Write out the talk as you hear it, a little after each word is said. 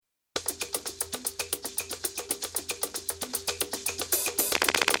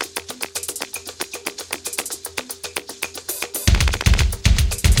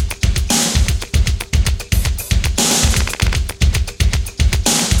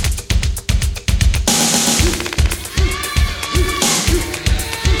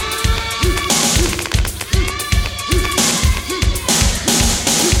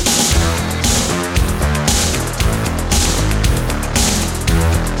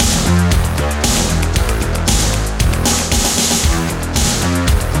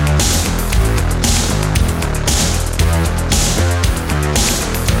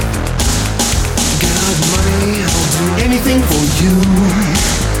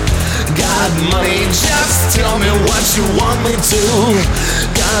what you want me to.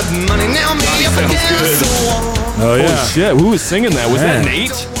 Got money now, me up against the wall. Oh yeah. Holy shit, who was singing that? Was that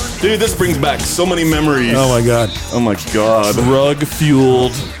Nate? Dude, this brings back so many memories. Oh my god. Oh my god.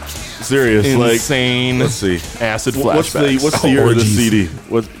 Drug-fueled, Serious. insane, Let's see. acid What's flashbacks. the year of the Orgies. CD?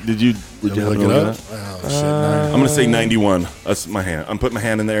 What did you Look happen to it look up. at? Oh, shit, nine. I'm gonna say 91. That's my hand. I'm putting my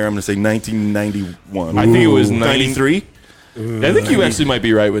hand in there. I'm gonna say 1991. I think it was 93. I think you actually might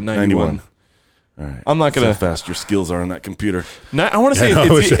be right with 91. All right. I'm not So gonna. fast your skills are on that computer. I want to say I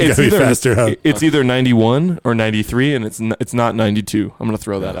wish I it's could be either faster, huh? it's either 91 or 93, and it's not 92. I'm gonna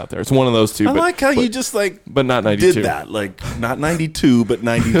throw that out there. It's one of those two. I but, like how you just like but not 92. did that. Like not 92, but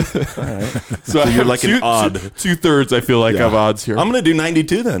 90. All right. So, you're like an odd. 2/3. I feel like Yeah. of odds here. I'm gonna do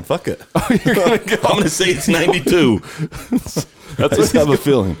 92 then. Fuck it. You're gonna go. I'm gonna say it's 92. That's what I have a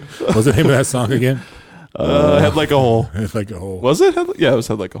feeling. What's the name of that song again? Head like a hole. It's like a whole. Was it? Yeah, it was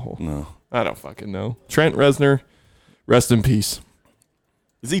Head Like a Hole. No. I don't fucking know. Trent Reznor, rest in peace.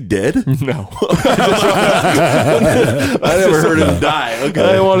 Is he dead? No. I never heard him die.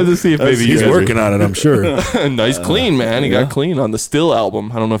 Okay. I wanted to see if maybe He's you guys working on it, I'm sure. are- nice clean, man. He got clean on the Still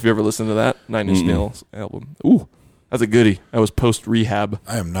album. I don't know if you ever listened to that Nine Inch Nails album. Ooh, that's a goodie. That was post rehab.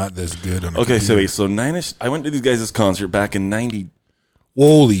 I am not this good on a Okay, so computer. wait, so Nine-ish, I went to these guys' concert back in 90.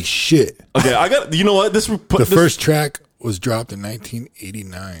 Holy shit. Okay, I got, you know what? The first track was dropped in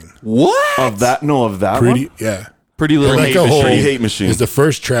 1989. What? of that Pretty, one? yeah. Pretty Little Like Hate a Hole Machine. Pretty Hate Machine. Is the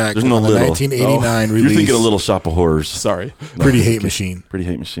first track There's no on the little. 1989 Oh, release. You're thinking of Little Shop of Horrors. Sorry. Pretty Hate Machine. Pretty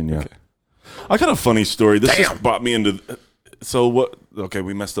Hate Machine, yeah. I got a funny story. This just brought me into, so what, okay,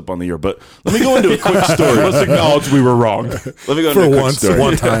 we messed up on the year, but let me go into a quick story. Let's acknowledge we were wrong. Let me go For into a quick once, story.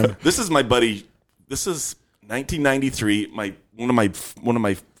 one time. This is my buddy. This is 1993. One of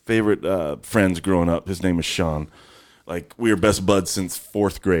my favorite friends growing up. His name is Sean. Like we were best buds since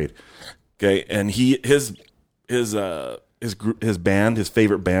 4th grade. Okay, and his band, his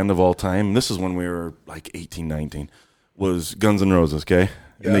favorite band of all time. And this is when we were like 18, 19. Was Guns N' Roses. Okay,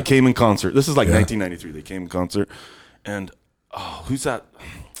 and they came in concert. This is like 1993. They came in concert, and who's that?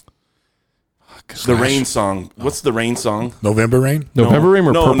 The Rain song. What's the Rain song? November Rain? November Rain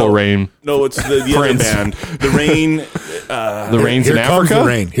or Purple Rain? No, it's the other Prince. band. The Rain. The Rain's Here in comes Africa? the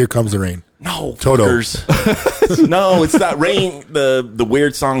rain. Here comes the rain. No, Toto. fuckers. No, it's that Rain. The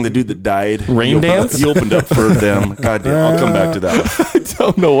weird song. The dude that died. Rain Dance? He opened up for them. God damn. I'll come back to that. I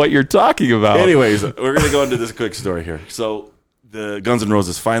don't know what you're talking about. Anyways, we're gonna go into this quick story here. So the Guns N'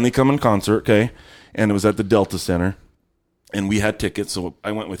 Roses finally come in concert. Okay, and it was at the Delta Center, and we had tickets. So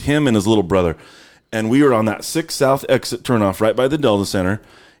I went with him and his little brother. And we were on that 6 South exit turnoff right by the Delta Center,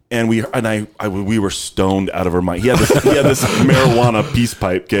 and we were stoned out of our mind. He had this marijuana peace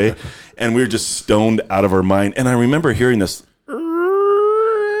pipe, okay, and we were just stoned out of our mind. And I remember hearing this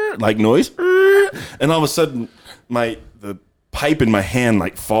like noise, and all of a sudden, the pipe in my hand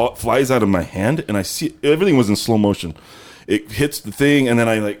like flies out of my hand, and I see everything was in slow motion. It hits the thing, and then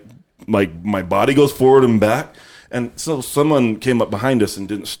I like my body goes forward and back. And so someone came up behind us and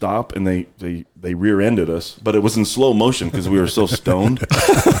didn't stop, and they rear-ended us, but it was in slow motion because we were so stoned.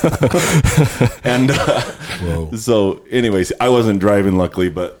 And so, anyways, I wasn't driving, luckily,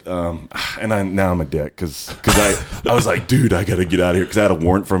 but now I'm a dick because I was like, dude, I got to get out of here because I had a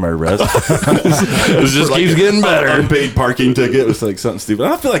warrant for my arrest. It just keeps getting better. Unpaid parking ticket. It was like something stupid.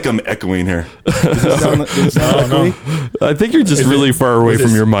 I feel like I'm echoing here. Does it sound echoey? I think you're just really far away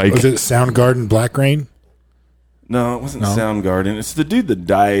from your mic. Was it Soundgarden Black Rain? No, it wasn't Soundgarden. It's the dude that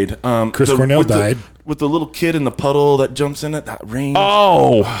died. Chris Cornell died. With the little kid in the puddle that jumps in it, that rain.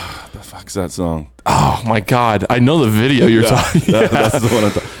 Oh, The fuck's that song? oh my God! I know the video you're talking. That's the one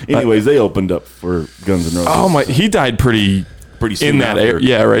I'm talking. Anyways, they opened up for Guns N' Roses. Oh my! He died pretty Pretty in soon that after. era.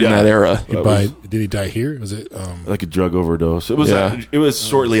 Yeah, right in that era. Did he die here? Was it? Like a drug overdose. It was. Yeah. It was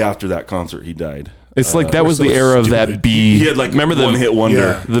shortly after that concert he died. It's like that was so the era of that stupid. bee. He had like remember the one-hit wonder.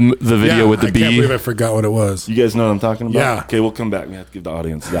 Yeah. the video with the I bee. can't believe I forgot what it was. You guys know what I'm talking about? Yeah. Okay, we'll come back. We have to give the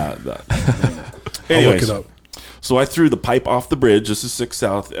audience that. I'll look Anyways, it up. so I threw the pipe off the bridge. This is 6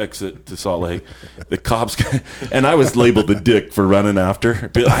 South exit to Salt Lake. The cops, and I was labeled the dick for running after.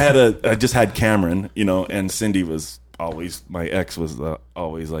 But I just had Cameron, and Cindy was always, my ex was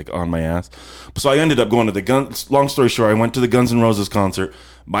always like on my ass. So I ended up going to the long story short, I went to the Guns N' Roses concert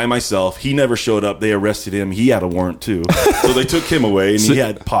by myself. He never showed up. They arrested him. He had a warrant too. So they took him away, and he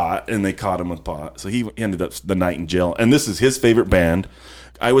had pot, and they caught him with pot. So he ended up the night in jail. And this is his favorite band.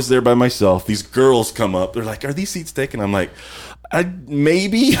 I was there by myself. These girls come up. They're like, "Are these seats taken?" I'm like,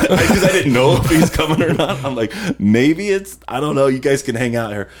 maybe, because I didn't know if he's coming or not. I'm like, maybe I don't know. You guys can hang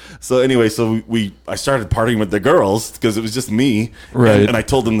out here. So anyway, I started partying with the girls because it was just me. Right. And I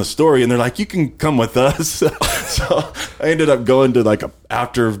told them the story, and they're like, "You can come with us." So I ended up going to like a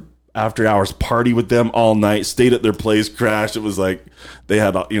after hours party with them all night, stayed at their place, crashed. It was like they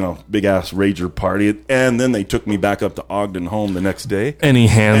had a big ass rager party, and then they took me back up to Ogden home the next day. Any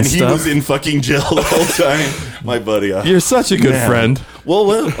hand And he stuff? was in fucking jail the whole time. My buddy. You're such a good friend.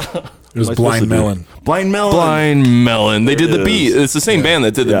 Well, It was Blind Melon. Blind Melon. Blind Melon. They did the Bee. It's the same band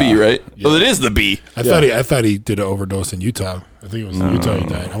that did the Bee, right? Yeah. Oh, it is the Bee. I thought he did an overdose in Utah. I think it was in Utah he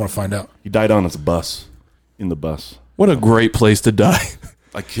died. I want to find out. He died on his bus. In the bus. What a great place to die.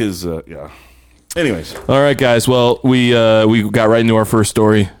 Like his, yeah. Anyways. All right, guys. Well, we got right into our first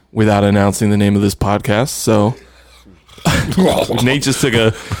story without announcing the name of this podcast. So Nate just took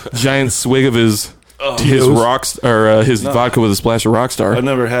a giant swig of his vodka with a splash of Rockstar. I've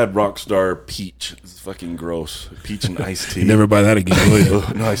never had Rockstar Peach. It's fucking gross. Peach and iced tea. You never buy that again, will you?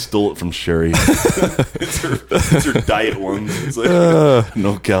 No, I stole it from Sherry. it's her diet one. It's like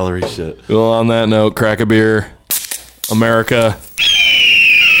no calorie shit. Well, on that note, crack a beer, America.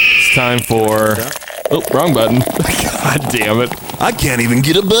 It's time for. Oh, wrong button. God damn it! I can't even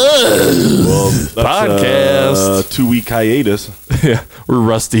get a buzz. Well, that's Podcast. 2-week hiatus. Yeah, we're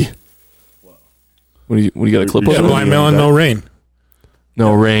rusty. What do you got a clip Yeah, of? Blind Melon, No Rain.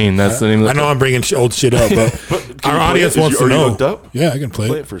 No Rain. That's the name of the I know I'm bringing old shit up, but our audience wants to Are you know. hooked up? Yeah, I can play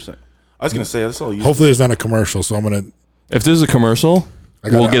Play it. it for a second. I was gonna say that's all you. Hopefully, it's not a commercial, so I'm gonna. If there's a commercial, I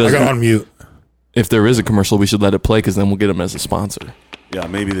got on mute. If there is a commercial, we should let it play because then we'll get them as a sponsor. Yeah,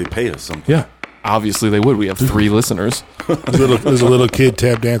 maybe they pay us something. Yeah, obviously they would. We have 3 listeners. There's a little kid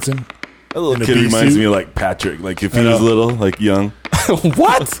tap dancing. That little In a kid bee reminds suit? me of like Patrick. Like if he I was know. little, like young.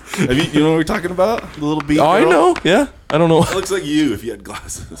 What? Have you know what we're talking about? The little bee. Oh, I girl? know. Yeah, I don't know. It looks like you if you had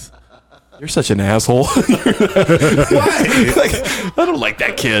glasses. You're such an asshole. Why? I don't like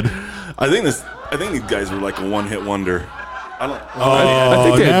that kid. I think these guys were like a one-hit wonder. I don't. I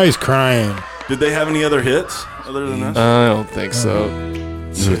think they- Now he's crying. Did they have any other hits other than that? I don't think so.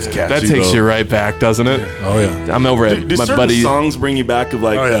 It's catchy, That takes though. you right back, doesn't it? Oh yeah. I'm over at Do my certain buddy. songs bring you back of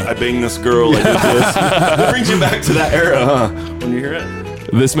like, Oh, yeah. I banged this girl, I did this? It brings you back to that era, huh? When you hear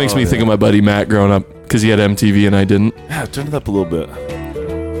it? This makes me think of my buddy Matt growing up because he had MTV and I didn't. Yeah, turn it up a little bit.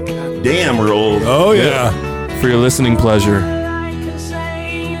 Damn, we're old. Oh yeah. For your listening pleasure.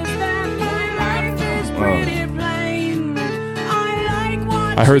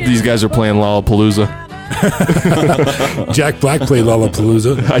 I heard these guys are playing Lollapalooza. Jack Black played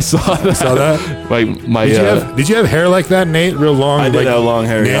Lollapalooza. I saw that. Saw that? My Did you have hair like that, Nate? Real long. I did like, have long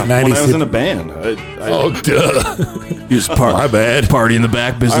hair, yeah. When I was 96 in a band. Oh, duh. you just my bad. Party in the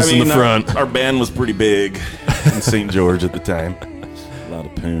back, business in the front. Our band was pretty big in St. George at the time. A lot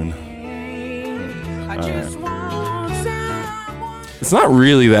of poon. It's not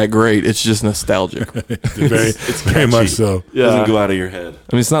really that great. It's just nostalgic. It's very much catchy. so. It doesn't go out of your head.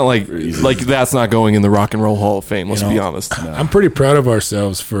 I mean, it's not like that's not going in the Rock and Roll Hall of Fame. Let's be honest. I'm pretty proud of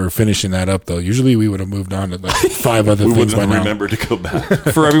ourselves for finishing that up, though. Usually we would have moved on to like 5 other We things wouldn't by have now. remembered to go back.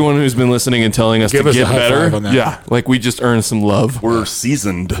 For everyone who's been listening and telling us Give to us a get high better, five on that. yeah, like we just earned some love. We're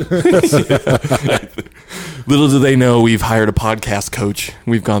seasoned. Little do they know we've hired a podcast coach.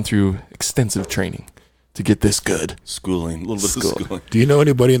 We've gone through extensive training to get this good. Schooling. A little bit of schooling. Do you know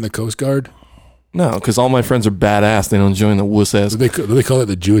anybody in the Coast Guard? No, because all my friends are badass. They don't join the wuss ass. Do they call it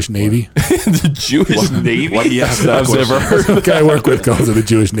the Jewish Navy? The Jewish Navy. Why do you ask that I've question? never heard. The guy I work with calls it the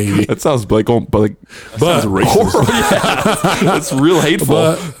Jewish Navy. That sounds like But, that's real hateful.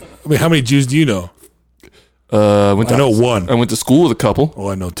 I mean, how many Jews do you know? I went to, I know one. I went to school with a couple. Oh,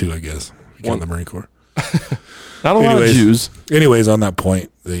 I know 2, I guess. You count the Marine Corps. Not a lot of Jews. Anyways, on that point,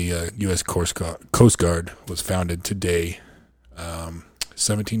 the U.S. Coast Guard was founded today,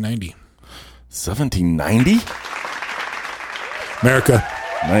 1790. 1790? America.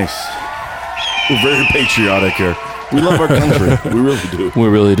 Nice. We're very patriotic here. We love our country. We really do. We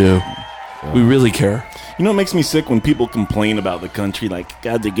really do. We really care. You know what makes me sick when people complain about the country, like,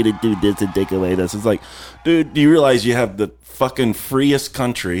 God, they're going to do this and take away this. It's like, dude, do you realize you have the fucking freest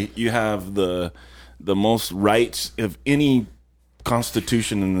country? You have the most rights of any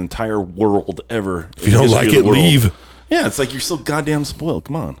constitution in the entire world ever. If you don't like it, leave. Yeah, it's like you're so goddamn spoiled.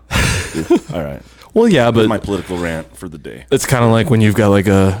 Come on. All right. Well, yeah, but My political rant for the day. it's kind of like when you've got like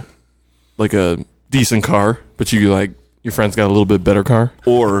a decent car, but you like your friend's got a little bit better car.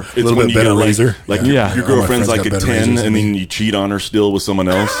 Or it's little when bit you better get like, razor. like Yeah. your All my girlfriend's friends like got a better 10 razors than and then me. you cheat on her still with someone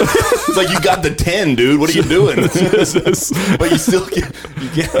else. It's like you got the 10, dude. What are you doing? But you still get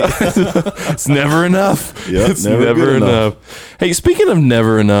It's never enough. Yep, It's never never good enough. Hey, speaking of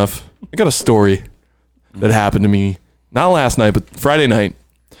never enough, I got a story that happened to me not last night, but Friday night.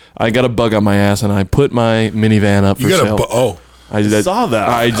 I got a bug on my ass, and I put my minivan up for You got sale. a. I saw that.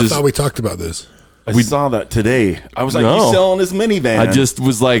 I I just thought we talked about this. I saw that today. I was like, No. he's selling his minivan. I just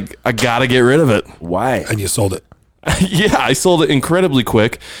was like, I gotta get rid of it. Why? And you sold it. Yeah, I sold it incredibly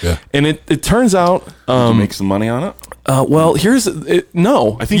quick. Yeah. And it turns out, Did you make some money on it? well, here's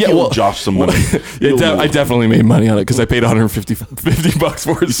no. I think you owe Josh some money. I definitely made money on it because I paid $150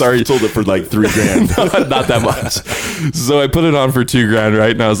 for it. Sorry, sold it for like $3,000. not that much. So I put it on for $2,000, right?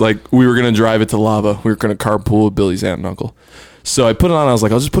 And I was like, we were gonna drive it to Lava. We were gonna carpool with Billy's aunt and uncle. So I put it on. I was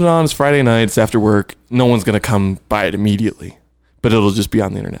like, I'll just put it on. It's Friday night. It's after work. No one's gonna come buy it immediately, but it'll just be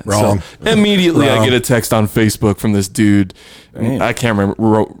on the internet. Wrong. So immediately, I Wrong. get a text on Facebook from this dude. I can't remember.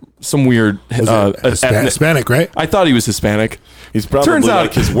 Wrote some weird Hispanic, right? I thought he was Hispanic. He's probably Turns out-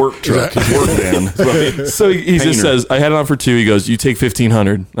 like his work truck, his work van. So he just Painter. says, I had it on for $2. He goes, you take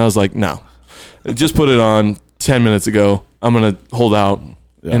 $1,500. I was like, no. I just put it on 10 minutes ago. I'm going to hold out.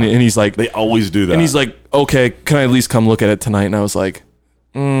 And he's like, They always do that. and he's like, okay, can I at least come look at it tonight? And I was like,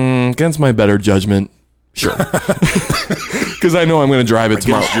 against my better judgment, sure. Because I know I'm going to drive it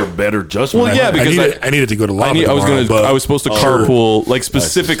tomorrow. against your better judgment. Well, yeah, because I needed to go to Lava I was tomorrow, but I was supposed to carpool like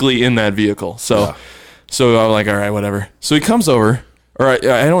specifically in that vehicle. So I'm like, all right, whatever. So he comes over, or I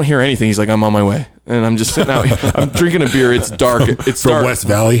don't hear anything. He's like, I'm on my way, and I'm just sitting out. I'm drinking a beer. It's dark. It's from dark. West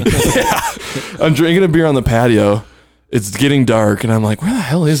Valley. I'm drinking a beer on the patio. It's getting dark, and I'm like, where the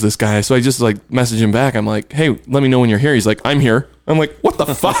hell is this guy? So I just like message him back. I'm like, hey, let me know when you're here. He's like, I'm here. I'm like, what the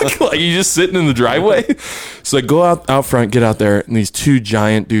fuck? Like, you just sitting in the driveway? So I go out front, get out there, and these two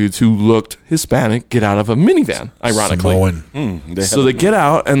giant dudes who looked Hispanic get out of a minivan, ironically. Samoan. So they get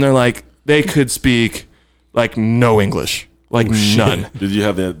out, and they're like, they could speak like no English. Like none. Did you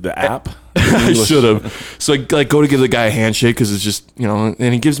have the app? I should have. So I like go to give the guy a handshake because it's just, and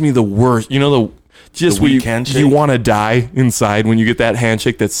he gives me the worst, just when weak handshake? you want to die inside when you get that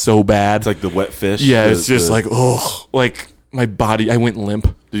handshake that's so bad. It's like the wet fish. Yeah, the- it's just the- like, oh, like my body, I went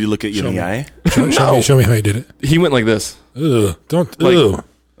limp. Did you look at you in the eye? Show me how you did it. He went like this. Ugh, don't. Like-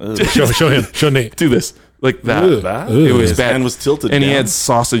 Show him. Show Nate. Do this. Like that. Ugh. That? It was His bad. hand was tilted And he down. had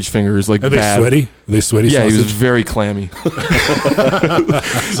sausage fingers, like Are they bad. sweaty? Are they sweaty? Yeah, he was sausage? very clammy.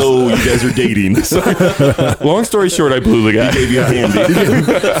 So you guys are dating. Long story short, I blew the guy. Gave you a handy.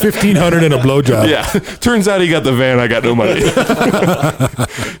 1,500 and a blowjob. Yeah. Turns out he got the van. I got no money.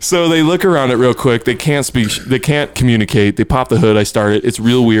 So they look around it real quick. They can't speak. They can't communicate. They pop the hood. I start it. It's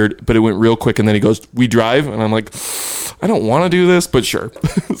real weird, but it went real quick. And then he goes, we drive. And I'm like, I don't want to do this, but sure.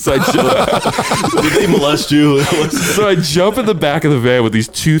 So Did they molest you? So I jump in the back of the van with these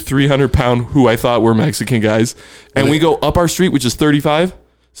two 300-pound who I thought were Mexican guys, and we go up our street, which is 35,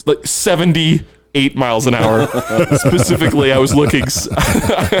 it's like 78 miles an hour. Specifically, I was looking.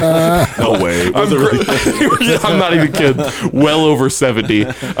 No way. I'm not even kidding. Well over 70.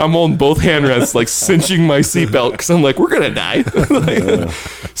 I'm on both handrests, like cinching my seatbelt because I'm like, we're gonna die.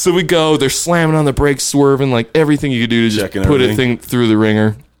 So we go. They're slamming on the brakes, swerving, like everything you could do to just Checking put a everything. thing through the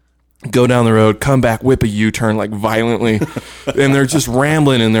ringer. Go down the road, come back, whip a U-turn like violently, and they're just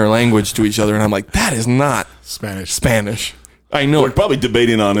rambling in their language to each other. And I'm like, that is not Spanish. I know. We're probably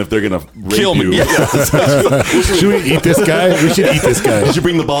debating on if they're gonna rape Kill me. you. Yeah. Should we eat this guy? We should eat this guy. Did you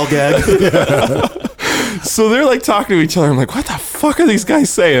bring the ball gag? So they're like talking to each other. I'm like, what the fuck are these guys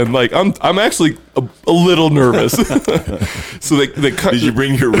saying? Like, I'm actually a little nervous. So they cut. Did you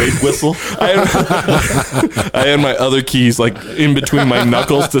bring your rape whistle? I had my other keys like in between my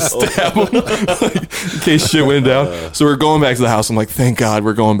knuckles to stab him like, in case shit went down. So we're going back to the house. I'm like, thank God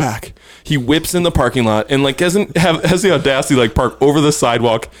we're going back. He whips in the parking lot and like has the audacity to, like park over the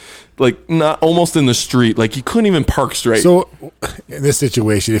sidewalk, like not almost in the street. Like he couldn't even park straight. So, in this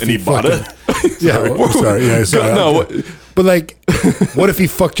situation, if And he bought it? Yeah, sorry. Yeah, sorry. No. But like, what if he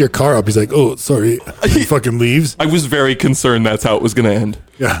fucked your car up? He's like, oh, sorry. He fucking leaves. I was very concerned that's how it was going to end.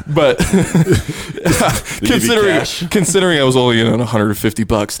 Yeah. But cash? considering I was only in on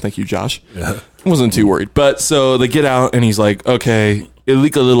 $150, thank you, Josh. Yeah. I wasn't too worried. But so they get out and he's like, okay, it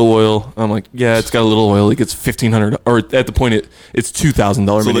leaked a little oil. I'm like, yeah, it's got a little oil leak. It's $1,500, or at the point it's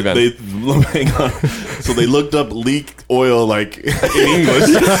 $2,000 So minivan. hang on. So they looked up leak oil like in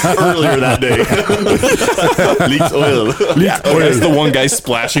English earlier that day. Leaked oil. That's the one guy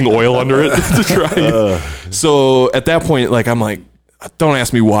splashing oil under it to try. So at that point, like, I'm like, don't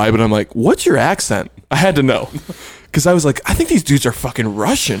ask me why, but I'm like, what's your accent? I had to know. Because I was like, I think these dudes are fucking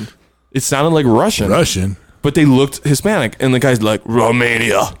Russian. It sounded like Russian. But they looked Hispanic. And the guy's like,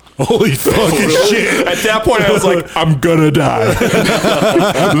 Romania. Holy fucking shit. At that point, I was like, I'm gonna die.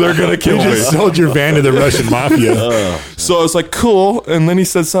 They're gonna kill You me. just sold your van to the Russian mafia. So I was like, cool. And then he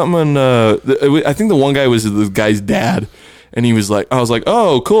said something, and I think the one guy was the guy's dad. And he was like, I was like,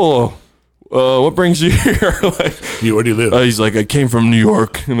 oh, cool. what brings you here? Like, Where do you live? he's like, I came from New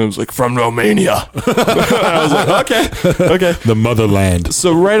York. And I was like, from Romania. I was like, okay. The motherland.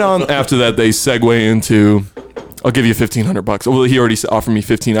 So right on after that, they segue into, I'll give you $1,500. Well, he already offered me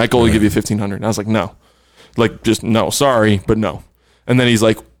 15. I can only give you 1,500. And I was like, no. Like, just no, sorry, but no. And then he's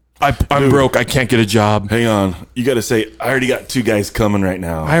like, I'm broke. I can't get a job. Hang on. You got to say, I already got 2 guys coming right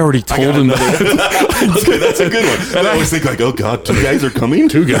now. I already told him that. Okay, that's a good one. And I always think like, oh God, 2 guys are coming?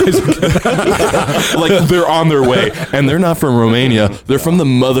 2 guys. Like, they're on their way. And they're not from Romania. They're from the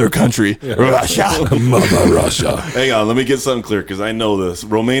mother country, Russia. Mother Russia. Hang on, let me get something clear because I know this.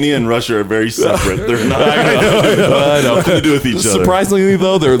 Romania and Russia are very separate. They're not I know. nothing to do with each other. Surprisingly,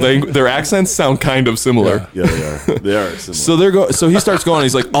 though, their accents sound kind of similar. Yeah, they are. They are So similar. so he starts going.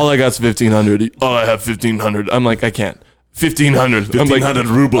 He's like, all I got's 1,500. Oh, I have 1,500. I'm like, I can't. 1,500. I'm like, 1,500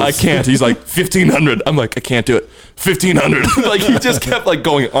 rubles. I can't. He's like, 1,500. I'm like, I can't do it. 1,500. Like, he just kept like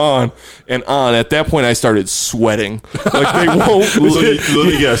going on and on. At that point, I started sweating. Like, they won't. Let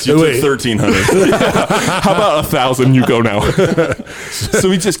me guess. You Wait. took 1,300. How about 1,000? You go now.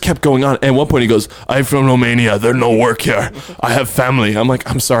 So he just kept going on. At one point, he goes, I'm from Romania. There's no work here. I have family. I'm like,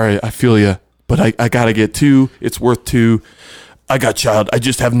 I'm sorry. I feel you. But I got to get 2. It's worth 2. I got child. I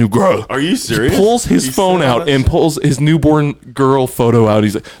just have new girl. Are you serious? He pulls his phone out and pulls his newborn girl photo out.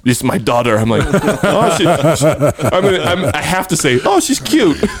 He's like, "This is my daughter." I'm like, "Oh, I have to say, oh, she's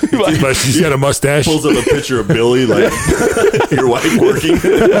cute." Like, But she's got a mustache. Pulls up a picture of Billy, like, your wife working.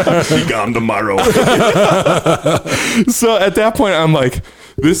 She gone tomorrow. so at that point, I'm like,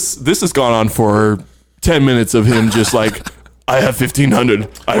 this has gone on for 10 minutes of him just like, I have 1,500.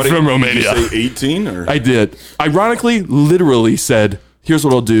 I'm from Romania. Did you say 18 or? I did. Ironically, literally said, here's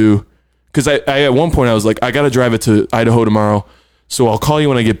what I'll do. Because I at one point I was like, I got to drive it to Idaho tomorrow. So I'll call you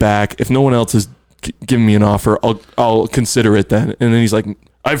when I get back. If no one else has given me an offer, I'll consider it then. And then he's like,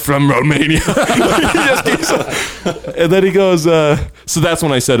 I'm from Romania. And then he goes, so that's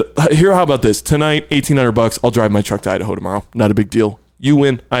when I said, here, how about this? Tonight, $1,800. I'll drive my truck to Idaho tomorrow. Not a big deal. You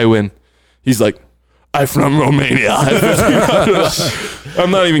win, I win. He's like, I'm from Romania.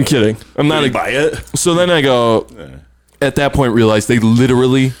 I'm not even kidding. I'm not. Did you buy it? So then I go, at that point, realize they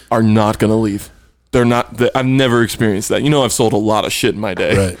literally are not going to leave. They're not. I've never experienced that. You know, I've sold a lot of shit in my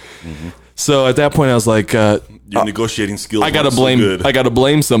day. Right. So at that point, I was like, Your negotiating skills. I got to aren't so blame. good. I got to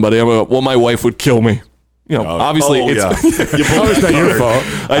blame somebody. I'm like, well, my wife would kill me. You know, obviously, Oh, it's. yeah. You pulled It's that not your card.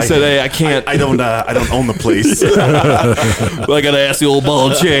 fault. I said, hey, I can't. I don't own the place. I got to ask the old ball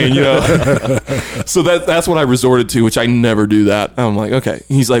and chain, you know. So that's what I resorted to, which I never do that. I'm like, okay.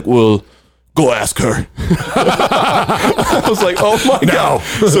 He's like, well, go ask her. I was like, oh my God.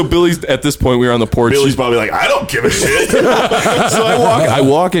 So Billy's, at this point, we were on the porch. Billy's probably like, I don't give a shit. So I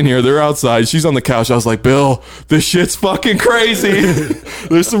walk in here. They're outside. She's on the couch. I was like, Bill, this shit's fucking crazy.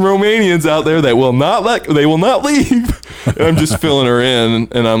 There's some Romanians out there that will not leave. And I'm just filling her in,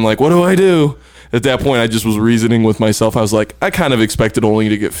 and I'm like, what do I do? At that point, I just was reasoning with myself. I was like, I kind of expected only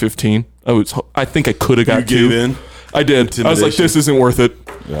to get 15. I think I could have got You 2. gave in? I did. I was like, this isn't worth it.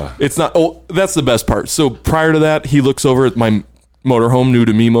 Yeah. It's not. Oh, that's the best part. So prior to that, he looks over at my motorhome, new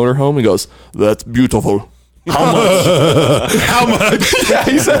to me motorhome, and goes, "That's beautiful." How much? How much? Yeah,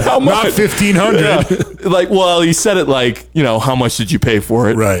 he said how much? Not 1,500. Yeah. Like, well, he said it like, you know, how much did you pay for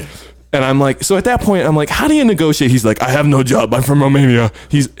it? Right. And I'm like, so at that point, I'm like, how do you negotiate? He's like, I have no job. I'm from Romania.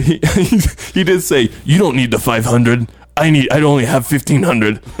 He did say, you don't need the 500. I only have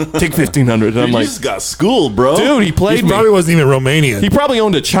 1,500. Take 1,500. And I'm You like, just got schooled, bro. dude, he played He me. probably wasn't even Romanian. He probably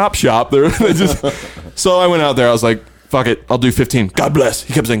owned a chop shop there. So I went out there. I was like, fuck it. I'll do 15. God bless.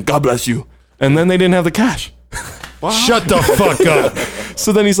 He kept saying, God bless you. And then they didn't have the cash. Shut the fuck up.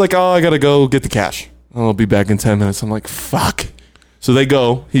 So then he's like, oh, I got to go get the cash. I'll be back in 10 minutes. I'm like, fuck. So they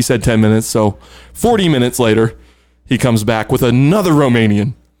go. He said 10 minutes. So 40 minutes later, he comes back with another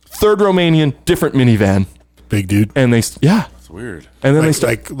Romanian. Third Romanian, different minivan. Big dude. And they, yeah. It's weird. And then they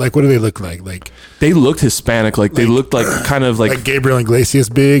Like what do they look like? Like they looked Hispanic. Like they looked like kind of like Gabriel Iglesias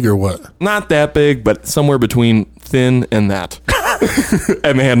big or what? not that big, but somewhere between thin and that.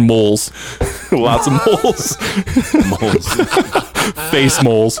 And they had moles. Lots of moles. Face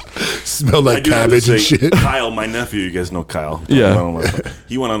moles. Smelled I like do have to cabbage and say, shit. Kyle, my nephew, you guys know Kyle. Yeah.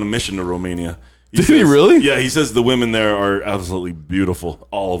 He went on a mission to Romania. Did he really? Yeah, he says the women there are absolutely beautiful.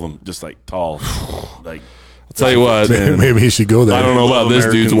 All of them, just like tall. Like, I'll tell you what. Maybe he should go there. I don't know about this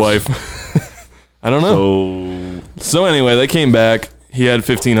dude's Americans. wife. I don't know. so So anyway, they came back. He had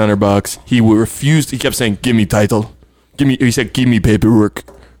 $1,500. He refused. He kept saying, "Give me title. Give me." He said, "Give me paperwork."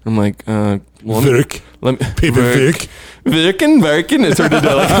 I'm like, well, Virk. let me Paper Virk. Virkin. It turned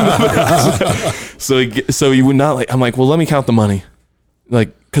into like. So he would not like. I'm like, well, let me count the money.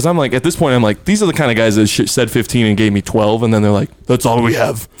 Like, because I'm like, at this point, I'm like, these are the kind of guys that said 15 and gave me 12, and then they're like, that's all we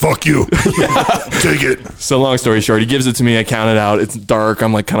have. Fuck you. Take it. So long story short, he gives it to me. I count it out. It's dark.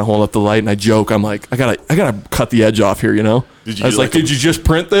 I'm like, kind of holding up the light, and I joke. I'm like, I gotta cut the edge off here, you know. I was like, did you just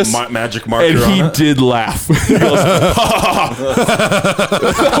print this? Magic marker And he on it? did laugh. He goes, ha, ha, ha.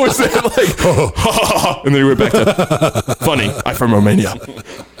 That was it, like, ha, ha, ha. And then he went back to, funny, I'm from Romania.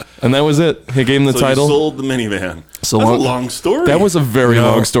 And that was it. He gave him the So title. you sold the minivan. So That's long- a long story. That was a very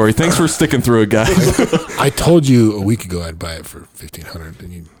long story. Thanks for sticking through it, guys. I told you a week ago I'd buy it for $1,500,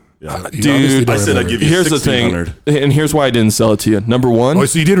 and you Dude, I said I'd give you Here's the thing, $1,600. and here's why I didn't sell it to you. Number one, Oh,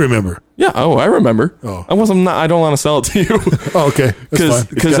 so you did remember? yeah, I remember. Oh. I don't want to sell it to you Oh, okay. That's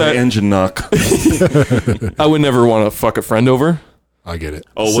fine. because Got an engine knock. I would never want to fuck a friend over. I get it.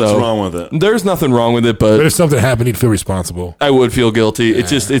 Oh, what's So, wrong with it? There's nothing wrong with it, But but if something happened, you'd feel responsible. I would feel guilty.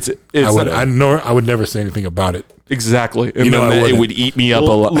 It's I would never say anything about it. exactly, and You know then I it wouldn't. would eat me up a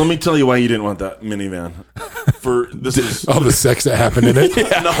Well, lot. let me tell you why you didn't want that minivan. For this is All the sex that happened in it.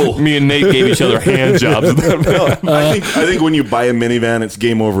 no. Me and Nate gave each other hand jobs. At that point. I think when you buy a minivan, it's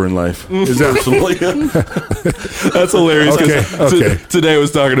game over in life. Is that personally? That's hilarious. 'cause Okay. today I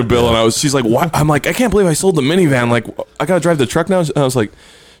was talking to Bill, and she's like, "What?" I'm like, "I can't believe I sold the minivan. Like, I gotta drive the truck now." And I was like,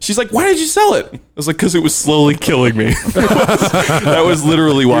 "She's like, why did you sell it?" I was like, "Because it was slowly killing me." That was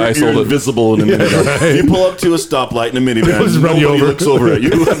literally why I You're sold it. invisible in a minivan. You pull up to a stoplight in a minivan. Just run you Nobody over. looks over at you.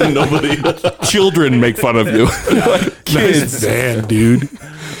 Nobody. Children make fun of you. Like, kids. Damn, dude.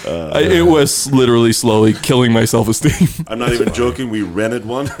 It was literally slowly killing my self-esteem. I'm not even joking. We rented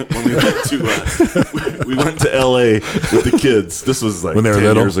one when we went to we went to L.A. with the kids. This was like When they were 10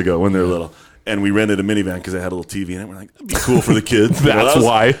 little? years ago when they were little. And we rented a minivan because it had a little TV in it. We're like, that'd be cool for the kids. That's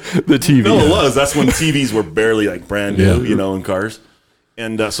why the TV. No, it was. That's when TVs were barely like brand new, Yeah. in cars.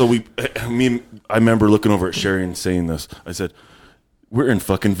 And so I remember looking over at Sherry and saying this. I said, "We're in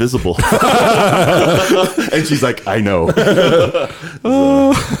fucking Visible," and she's like, "I know."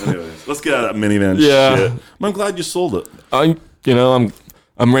 Anyways, let's get out of that minivan Yeah. shit. I'm glad you sold it.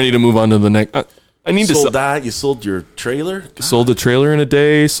 I'm ready to move on to the next. I need to Sold sell. that. You sold your trailer. Sold a trailer in a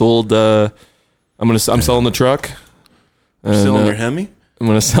day. Sold. I'm selling the truck. You're And, selling your Hemi. I'm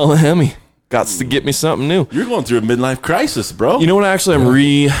gonna sell a Hemi. Got to get me something new. You're going through a midlife crisis, bro. You know what? Actually, I'm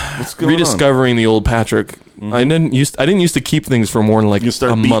going on? rediscovering the old Patrick. I didn't used to keep things for more than like you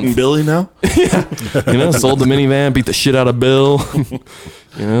start a beating month. Billy now. Sold the minivan, beat the shit out of Bill.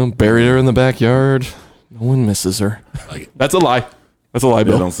 Buried her in the backyard. No one misses her. That's a lie. That's a lie,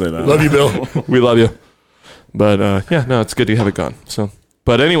 Bill. Don't say that. Love you, Bill. We love you. But it's good to have it gone. So,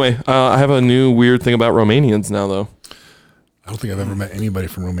 but anyway, I have a new weird thing about Romanians now, though. I don't think I've ever met anybody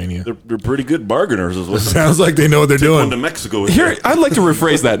from Romania. They're pretty good bargainers. Is what Sounds like they know what they're Going to doing. Mexico. With Here, you. I'd like to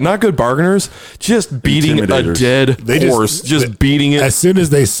rephrase that. Not good bargainers, just beating a Intimidators. dead They just- horse. Just they- beating it. As soon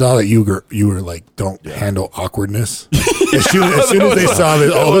as they saw that you were like, don't handle awkwardness. As soon as they saw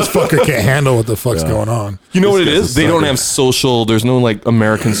that, this fucker can't handle what the fuck's going on. You know what it This guy's is? a They don't sucker. have social. There's no like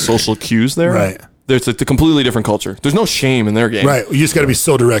American social cues there. Right. There's a completely different culture. There's no shame in their game. Right. You just got to be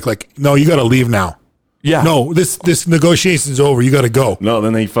so direct. Like, no, you got to leave now. Yeah. No, this negotiation's over. You got to go. No,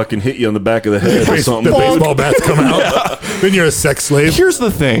 then they fucking hit you on the back of the head or The something. baseball bats come out. Then you're a sex slave. Here's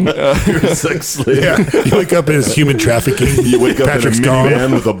the thing. Sex slave. Yeah. You wake up as human trafficking. You wake up Patrick's in a gone.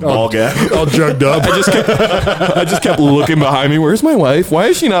 minivan with a ball gag. All drugged up. I just kept looking behind me. Where's my wife? Why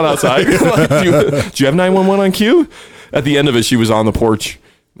is she not outside? Like, do you have 911 on cue? At the end of it, she was on the porch.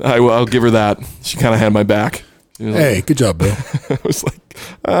 I'll give her that. She kind of had my back. She was like- Hey, good job, Bill. I was like,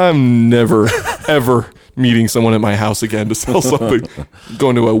 I'm never, ever meeting someone at my house again to sell something.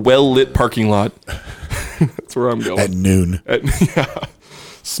 Going to a well-lit parking lot. That's where I'm going. At noon.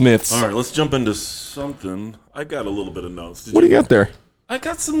 Smith's. All right, let's jump into something. I got a little bit of notes. What do you got there? I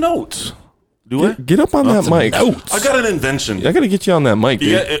got some notes. Do I? Get up on that mic. I got an invention. I got to get you on that mic, dude.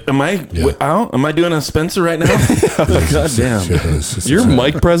 Yeah, am I out? Am I doing a Spencer right now? God damn. Your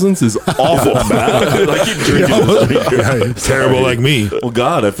mic presence is awful. I keep drinking. Terrible like me. Well,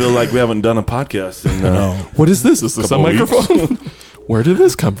 God, I feel like we haven't done a podcast. In, What is this? Is this a Couple microphone? Where did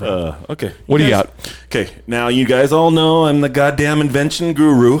this come from? okay. What do you got? Okay, now you guys all know I'm the goddamn invention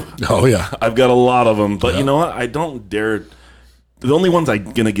guru. Oh, yeah. I've got a lot of them, but you know what? I don't dare. The only ones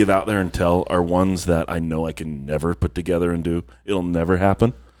I'm gonna give out there and tell are ones that I know I can never put together and do. It'll never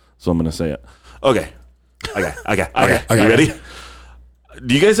happen. So I'm gonna say it. Okay. Okay. You ready?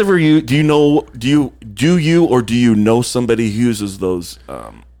 Do you guys ever use? Do you know somebody who uses those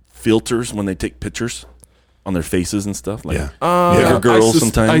filters when they take pictures on their faces and stuff? Like, Yeah. girls I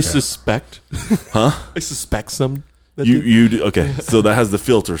sometimes. suspect. Huh? I suspect some. You do, okay? So that has the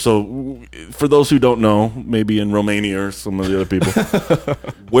filter. So for those who don't know, maybe in Romania or some of the other people,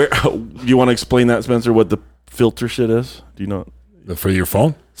 where you want to explain that, Spencer? What the filter shit is? Do you know? For your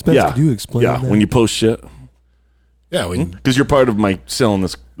phone? Spencer, could you explain that? when you post shit. Yeah, Because you're part of my selling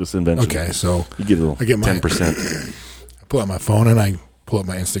this invention. okay. So You get a little I get my 10%. I pull out my phone and I pull up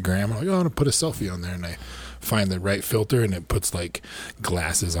my Instagram. I'm like, oh, I'm gonna put a selfie on there, and I find the right filter, and it puts like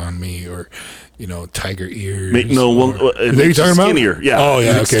glasses on me, or tiger ears. Is that you talking about? Skinnier, yeah. Oh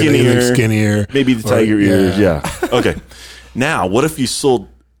yeah, okay. Skinnier. Maybe the tiger ears, yeah. Okay. Now, what if you sold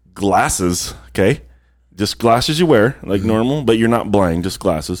glasses? Okay. Just glasses you wear, like normal, but you're not blind, just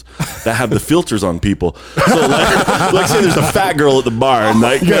glasses that have the filters on people. So, like say there's a fat girl at the bar, and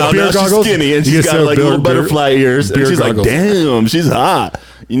like, got beer she's goggles? skinny, and You she's can got sell like beer- little butterfly ears, and beer she's goggles. like, damn, she's hot.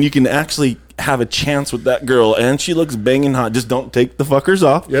 And you can actually have a chance with that girl, and she looks banging hot. Just don't take the fuckers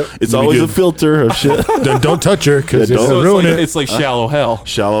off. Yep. It's You always do. a filter of shit. Don't touch her because Yeah, it'll don't. ruin it. It's like shallow hell.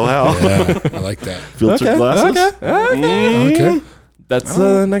 Shallow hell. Yeah, I like that. Filter glasses. Okay, That's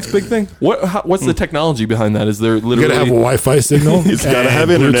the next big thing. What's the technology behind that? Is there you literally gotta have a Wi-Fi signal. It's got to and have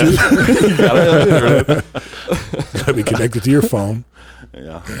internet. Bluetooth. you gotta have internet? Gotta be connected to your phone.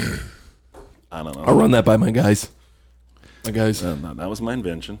 Yeah. I don't know. I'll run that by my guys. That was my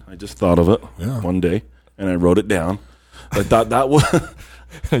invention. I just thought of it Yeah. one day, and I wrote it down. I thought that was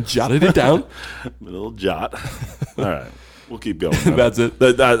I jotted it down. a little jot. All right, we'll keep going. That's it.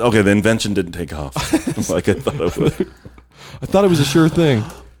 Okay, the invention didn't take off like I thought it would. I thought it was a sure thing.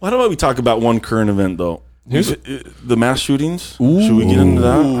 Why don't we talk about one current event, though? Here's- The mass shootings. Should we get into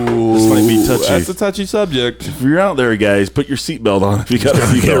that? This might be touchy. That's a touchy subject. If you're out there, guys, put your seatbelt on if you got a Get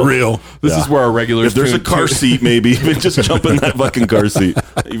seatbelt. real. This is where our regulars. If there's a car seat, maybe just jump in that fucking car seat,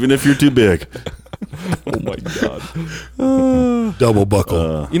 even if you're too big. Oh my god. Double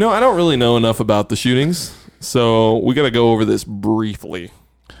buckle. I don't really know enough about the shootings, so we got to go over this briefly.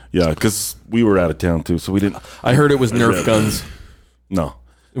 Yeah, because we were out of town too, so we didn't. I heard it was Nerf guns. No,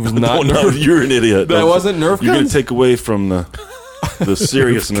 It was not no, Nerf. you're an idiot. That wasn't Nerf You're going guns? to take away from the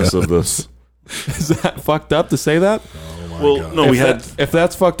seriousness of this. Is that fucked up to say that? Well, no, we had If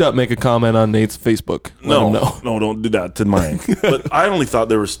that's fucked up, make a comment on Nate's Facebook. Let him know. no, don't do that to mine. But I only thought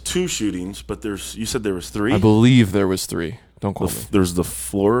there was 2 shootings, but you said there was 3. I believe there was 3. Don't quote me. There's the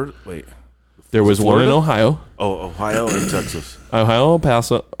Florida. Wait, There was one in Florida? Ohio, Ohio and Texas. El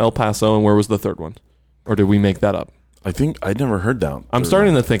Paso, and where was the third one? Or did we make that up? I think I never heard that. I'm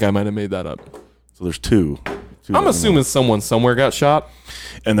starting to think I might have made that up. So there's 2. I'm assuming someone somewhere got shot.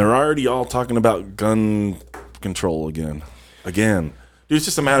 And they're already all talking about gun control again. Dude, it's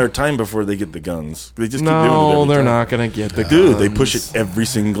just a matter of time before they get the guns. They just keep doing it No, every they're time. not going to get the Dude, guns. they push it every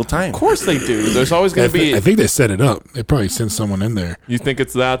single time. Of course they do. There's always going to be. I think they set it up. They probably sent someone in there. You think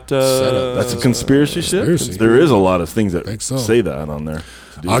it's that? That's a conspiracy shit. Conspiracy. There is a lot of things that Think so. say that on there.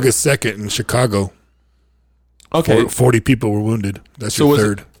 August 2nd in Chicago. Okay. 40 people were wounded. That's So your was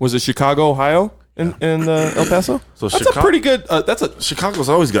third. was it Chicago, Ohio, and El Paso? So that's Chicago- a pretty good. That's a. Chicago's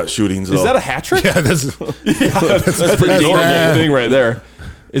always got shootings. Though. Is that a hat trick? Yeah, that's That's a pretty normal bad. thing right there.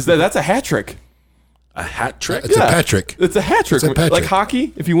 That's a hat trick? a hat trick? it's Yeah. a Patrick. It's a hat trick. It's a hat Like trick.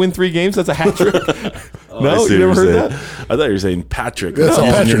 hockey, if you win 3 games, that's a hat trick. I No, see you never what heard you're that? saying. I thought you were saying Patrick. That's a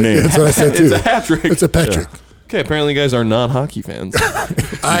using Patrick. your name. That's what I said too. It's a hat trick. It's a Patrick. Okay, apparently you guys are non-hockey fans.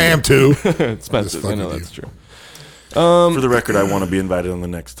 I am too. Spencer, I fucking know you. that's true. For the record, I want to be invited on the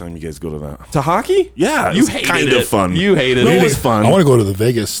next time you guys go to that. To hockey? Yeah, you it's hated kind it. of fun. You hated No, it. it's fun. I want to go to the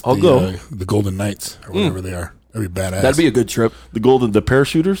Vegas. I'll go. The Golden Knights or whatever they are. That'd be badass. That'd be a good trip. The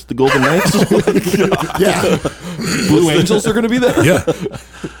parachuters, the Golden Knights. yeah, Blue Angels are going to be there. yeah.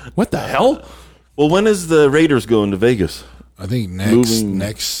 What the hell? Well, when is the Raiders going to Vegas? I think Moving-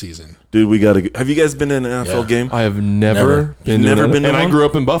 next season. Dude, we got to. Have you guys been to an NFL Yeah. game? I have never Never. been. You've never been to and I one? grew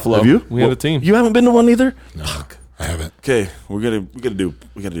up in Buffalo. Have you? We had a team. You haven't been to one either. No, I haven't. Okay, we gotta do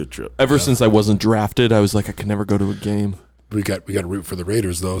a trip. Ever since I wasn't drafted, I was like, I could never go to a game. We got to root for the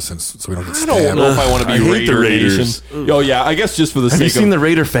Raiders though, so we don't get I stabbed. don't know if I want to be I hate Raider the Raiders. Nation. Oh yeah, I guess just for the Have sake you seen of the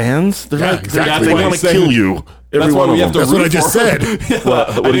Raider fans? They're Yeah, like, exactly. they That's why want I'm to saying- kill you. That's Every why one we of have to them. That's what I root just for said. What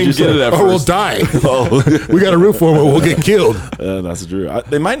I did didn't you get say? it at Or we'll first. die. Oh, We got to root for them, or we'll get killed. that's true.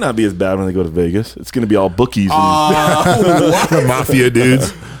 They might not be as bad when they go to Vegas. It's going to be all bookies. The mafia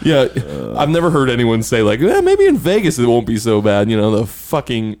dudes. Yeah, I've never heard anyone say like, maybe in Vegas it won't be so bad. You know, the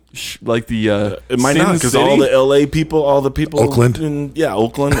fucking like the It might Sin not because City? all the LA people, all the people, Oakland?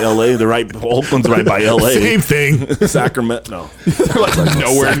 Oakland, LA. They're right. Oakland's right by LA. Same thing. Sacramento. No, they're like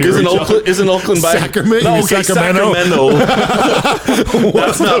nowhere near isn't each other. Oakland? Isn't Oakland by Sacramento? No, You mean okay, Sacramento? Sacramento.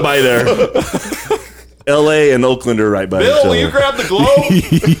 That's not by there. L.A. and Oakland are right by each Bill, other. will you grab the globe?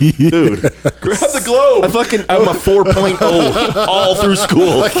 Dude, Grab the globe. I'm a 4.0 all through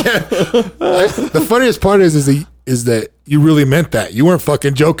school. The funniest part is that you really meant that. You weren't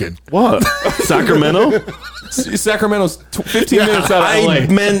fucking joking. What? Sacramento? Sacramento's 15 minutes out of I LA.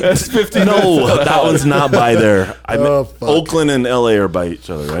 meant That's 15 no. minutes. That one's not by there. I meant Oh, fuck. Oakland and L.A. are by each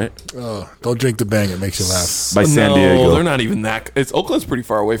other, right? Oh, don't drink the bang. It makes you laugh. By San No, Diego. they're not even that. It's Oakland's pretty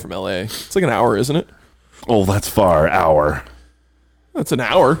far away from LA. It's like an hour, isn't it? Oh, that's far. Hour. That's an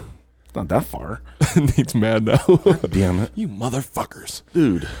hour. It's not that far. Nate's mad now. Damn it, You motherfuckers.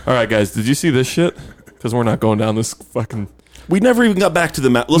 dude. All right, guys, did you see this shit? Because we're not going down this fucking. We never even got back to the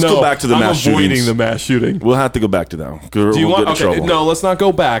mass. Let's go back to the mass I'm avoiding shootings. the mass shooting. We'll have to go back to that one. Do you want? Okay, no, let's not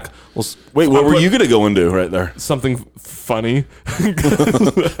go back. Wait, what were you going to go into right there? Something funny.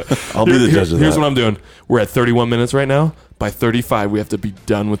 I'll be the judge of that. Here's what I'm doing. We're at 31 minutes right now. By 35, we have to be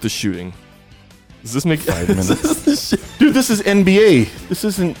done with the shooting. Does this make 5 minutes. Dude, this is NBA. This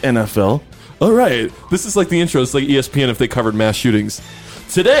isn't NFL. All right. This is like the intro. It's like ESPN if they covered mass shootings.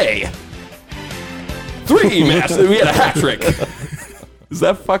 Today, 3 mass. We had a hat trick. Is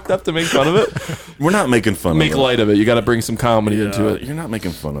that fucked up to make fun of it? We're not making fun Make of it. light of it. You got to bring some comedy into it. You're not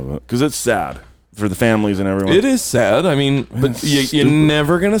making fun of it because it's sad for the families and everyone. It is sad. I mean, but you're stupid.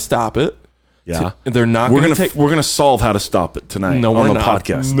 never gonna stop it. Yeah, They're not we're gonna gonna take. we're gonna solve how to stop it tonight. No, on we're the not.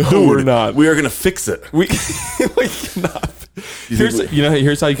 podcast. No, Dude, we're not. We are gonna fix it. We cannot. Here's we-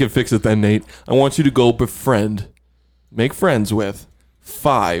 here's how you can fix it. Then, Nate, I want you to go make friends with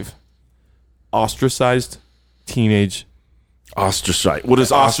 5 ostracized teenage. Ostracized. What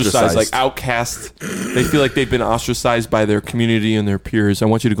is Ostracized, ostracized? like outcast. They feel like they've been ostracized by their community and their peers. I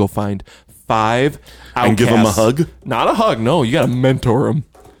want you to go find 5 outcasts. And give 'em a hug? Not a hug. No, you got to mentor them.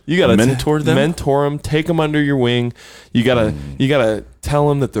 You got to Mentor them? Mentor them. Take them under your wing. You gotta tell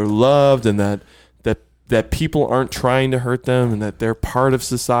them that they're loved and that people aren't trying to hurt them and that they're part of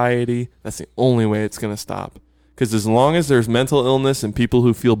society. That's the only way it's gonna stop. Because as long as there's mental illness and people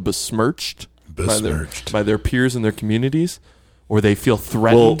who feel besmirched. By their peers and their communities, or they feel well,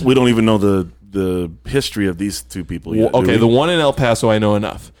 threatened. we don't even know the history of these 2 people yet. Okay, do the we? one in El Paso, I know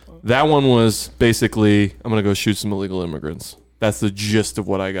enough. That one was basically, I'm going to go shoot some illegal immigrants. That's the gist of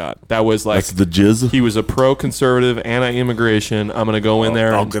what I got. That was like, That's the jizz. he was a pro-conservative, anti-immigration. I'm going to go in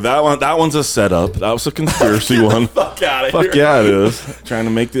there. Okay, that one's a setup. That was a conspiracy one. Fuck out of Fuck yeah, it is. Trying to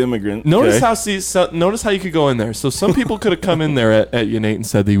make the immigrant. Notice okay. notice how you could go in there. So some people could have come in there at you, Nate, and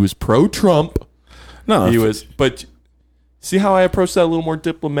said that he was pro-Trump. No, He was, but see how I approached that a little more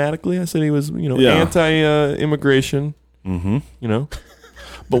diplomatically? I said he was, Yeah. anti-immigration. Mm-hmm. You know,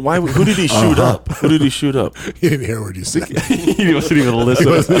 But why? Who did he shoot up? Who did he shoot up? You didn't hear what you said. he wasn't even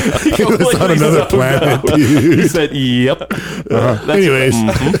listening. He was on another planet, dude. He said, "Yep." Anyways,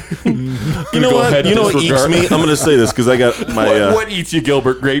 You know go what? ahead You know and what eats disregard. me? I'm going to say this because I got my. What eats you,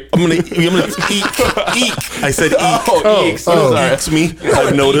 Gilbert Grape? I'm gonna eek. I said eek. eeks. You know what Sorry. eats me?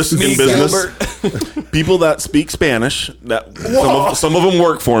 I've noticed in Me, business, people that speak Spanish. That some of them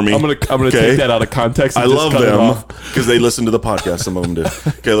work for me. I'm gonna Okay? take that out of context. I And just love cut it them off. because they listen to the podcast. Some of them do.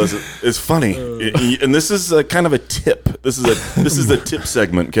 Okay, listen. It's funny, and this is a kind of a tip. This is a tip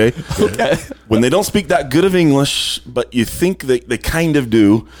segment. Okay. Okay. When they don't speak that good of English, but you think they kind of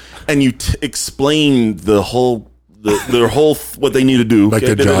do, and you explain the whole. Their whole what they need to do, Like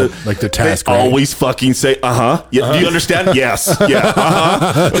their job, like their task, They right? always fucking say, Yeah, do you understand? Yes.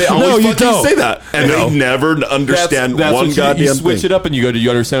 Yeah. They always you fucking don't. say that, and they never understand That's one what goddamn you switch thing. it up and you go, do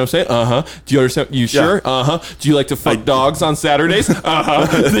you understand what I'm saying? Do you understand? You sure? Do you like to fuck dogs on Saturdays? Did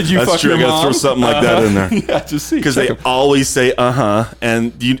you That's fuck true. your I gotta mom? throw something like that in there. Yeah, just see. Because they Check 'em. always say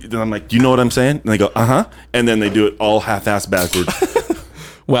and then I'm like, do you know what I'm saying? And they go and then they do it all half-ass backwards.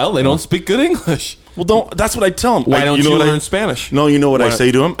 Well, they don't speak good English. Well, that's what I tell them. Why don't you know what learn Spanish? No, you know what Why I not?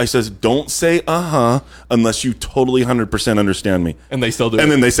 say to them? I says, don't say unless you totally 100% understand me. And they still do. And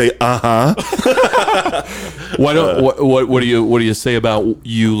then they say Why don't? What do you say about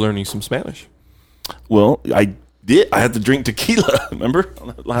you learning some Spanish? Well, I did. I had to drink tequila. Remember on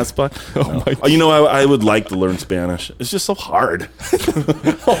that last spot? Oh my! You know, I would like to learn Spanish. It's just so hard.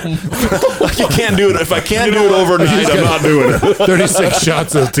 Like you can't do it. If I can't do it overnight, I'm not doing it. 36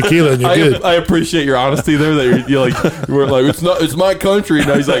 shots of tequila and you're good. I appreciate your honesty there. That you're like, you were like, it's my country.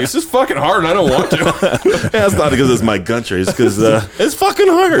 Now he's like, it's just fucking hard, and I don't want to. Yeah, it's not because it's my country. It's because it's fucking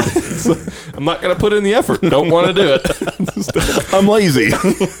hard. I'm not gonna put in the effort. Don't want to do it. I'm lazy.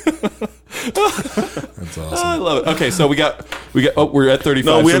 That's I awesome. love it. Okay, so we got. We're at 35.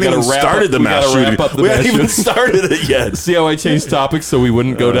 No, we so hadn't even started the mass shooting. We hadn't even started it yet. See how I changed topics so we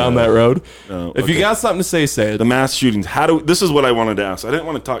wouldn't go down that road? If you okay. got something to say it. The mass shootings. This is what I wanted to ask. I didn't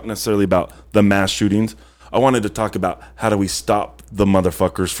want to talk necessarily about the mass shootings. I wanted to talk about how do we stop the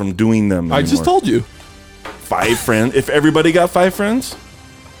motherfuckers from doing them anymore. I just told you. 5 friends. If everybody got 5 friends,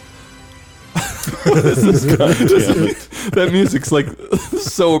 That music's like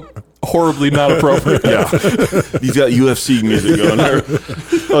so horribly not appropriate. yeah, he's got UFC music going there.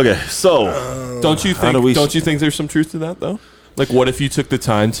 Okay, so Don't you think? do we- Don't you think there's some truth to that though? Like, what if you took the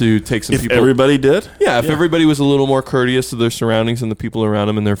time to take some if people? everybody did, Yeah, if everybody was a little more courteous to their surroundings and the people around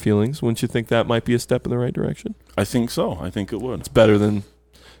them and their feelings, wouldn't you think that might be a step in the right direction? I think so. I think it would. It's better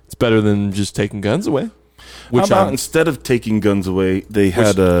than just taking guns away. How Which about instead of taking guns away, they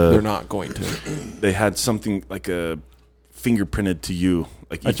had they're not going to. they had something like a fingerprinted to you,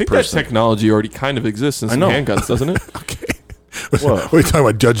 like each I think person. that technology already kind of exists in some know. handguns, doesn't it? What are you talking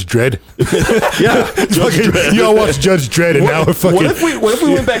about, Judge Dredd? Yeah, Fucking, you all watch Judge Dredd, and now we're fucking. What if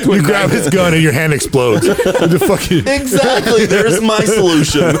we went back to you grab his gun and your hand explodes. The fucking. exactly. There's my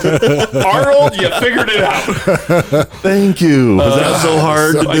solution. Arnold, you figured it out. Thank you. Was that so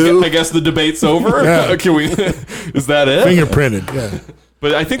hard to do? I guess the debate's over. Yeah. Can we? Is that it? Fingerprinted, yeah.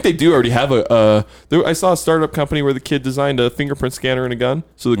 But I think they do already have I saw a startup company where the kid designed a fingerprint scanner in a gun,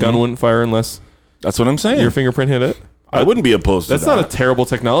 so the gun wouldn't fire unless That's what I'm saying. your fingerprint hit it. I wouldn't be opposed to That's that. not a terrible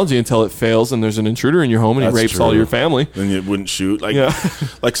technology until it fails and there's an intruder in your home and he That's rapes true. all your family. Then it wouldn't shoot. Like, Yeah.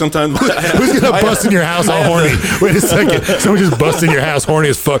 like sometimes. Who's gonna bust in your house all horny? Wait a second. Someone just bust in your house horny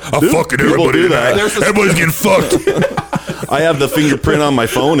as fuck. I'm fucking people everybody do that. tonight. Everybody's getting fucked. I have the fingerprint on my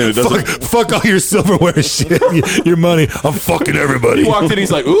phone and it doesn't. Fuck all your silverware shit. Your money. I'm fucking everybody. He walked in,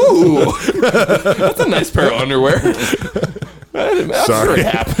 he's like, ooh, that's a nice pair of underwear. I'm Sorry. sure it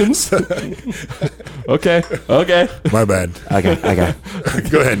happens. Okay. My bad. I got.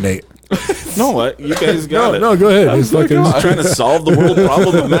 Go ahead, Nate. No, what? You guys got it. No, go ahead. He's fucking. I'm trying to solve the world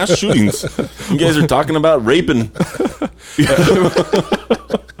problem of mass shootings. You guys are talking about raping.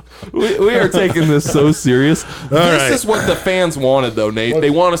 We are taking this so serious. This right. is what the fans wanted, though, Nate. They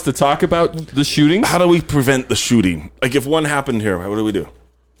want us to talk about the shootings. How do we prevent the shooting? Like, if one happened here, what do we do?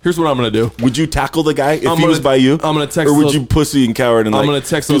 Here's what I'm going to do. Would you tackle the guy if I'm he was gonna- by you? I'm gonna text Or would those- you pussy and coward and I'm like, going to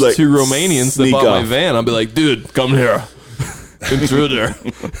text do, those like, 2 Romanians that sneak bought my off? van. I'll be like, dude, come here. Intruder.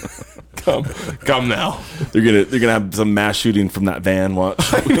 Come now. They're gonna have some mass shooting from that van. Watch.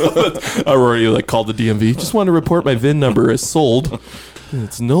 I already like called the DMV. Just wanted to report my VIN number as sold.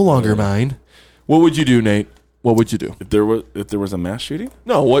 It's no longer mine. What would you do, Nate? What would you do? if there was a mass shooting?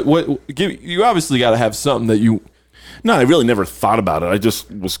 No, you obviously got to have something that you. No, I really never thought about it. I just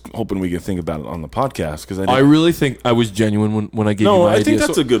was hoping we could think about it on the podcast because I really think I was genuine when I gave you No, my I idea. think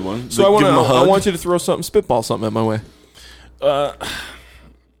that's So- a good one. So Like, give him a hug. I want you to throw something, spitball something at my way.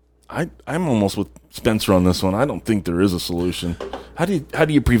 I'm almost with Spencer on this one. I don't think there is a solution. How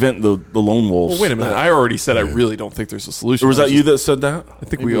do you prevent the lone wolves? Well, wait a minute. I already said I really don't think there's a solution. Or was that you that said that? I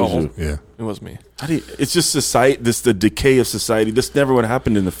think Maybe we it was all. you. Yeah. It was me. It's just society. The decay of society. This never would have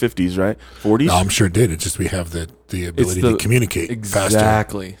happened in the 50s, right? 40s. No, I'm sure it did. It's just we have the ability to communicate faster.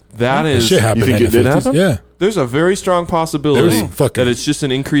 Exactly. That That is. shit happened think in it the did 50s. happen? Yeah. There's a very strong possibility There's fucking- that it's just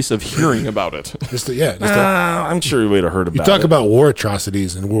an increase of hearing about it. Just the, I'm sure you would have heard about you talk it. about war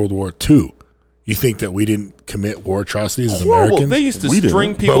atrocities in World War II. You think that we didn't commit war atrocities as Horrible. Americans? They used to We didn't.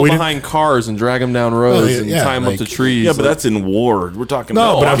 string But people we didn't- behind cars and drag them down roads yeah, and yeah, tie them up like- to trees. Yeah, but that's in war. We're talking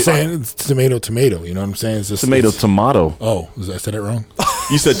no, about but I'm saying it's tomato. You know what I'm saying? It's just tomato. I said it wrong.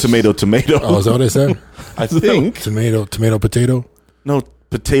 You said tomato. Oh, is that what I said? I think tomato, potato. no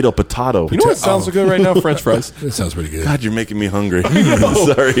potato. You know what sounds so good right now? French fries. That sounds pretty good. God, you're making me hungry.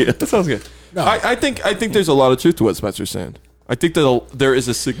 Sorry. That sounds good. I think there's a lot of truth to what Spencer's saying. I think that there is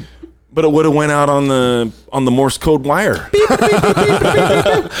a But it would have went out on the Morse code wire.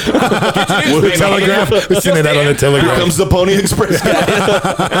 The telegraph. We're sending that on the Here telegraph. comes the Pony Express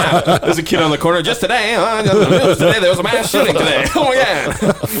guy. There's a kid on the corner. Just today, there was a mass shooting today. Oh my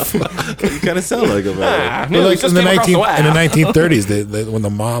god! You kind of sound like him. Well, like in the 1930s, when the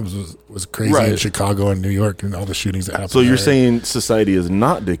mobs was crazy in Right. Chicago and New York and all the shootings that happened. So you're there. saying society is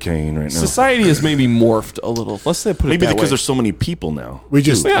not decaying right now? Society has maybe morphed a little. Let's say put it Maybe that because way. there's so many people now. we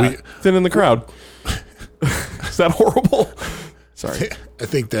just Yeah, thin in the crowd. Is that horrible? Sorry. I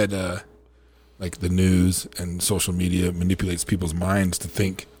think that like the news and social media manipulates people's minds to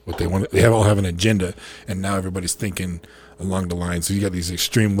think what they want. They all have an agenda, and now everybody's thinking along the line. So you got these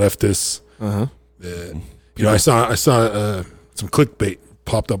extreme leftists. I saw some clickbait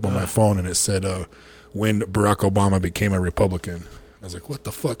popped up on my phone, and it said when Barack Obama became a Republican. I was like, what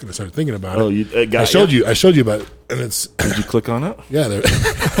the fuck? And I started thinking about it. I I showed you about it, and it's Did you click on it? yeah. They're,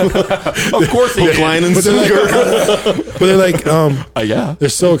 Of course he Line and but they're like yeah. they're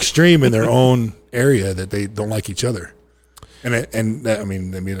so extreme in their own area that they don't like each other, and that, I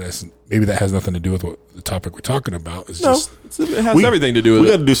mean maybe that has nothing to do with what the topic we're talking about. It's No, just it has everything to do with We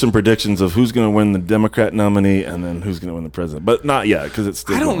it. got to do some predictions of who's going to win the Democrat nominee and then who's going to win the president, but not yet because it's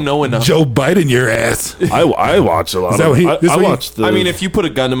still I don't going. know enough. Joe Biden your ass. I watch a lot. Is that of what he- I, this I what he- watch the. I mean, if you put a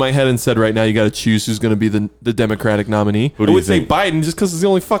gun to my head and said right now you got to choose who's going to be the Democratic nominee, Who I do you would say think? Biden just because it's the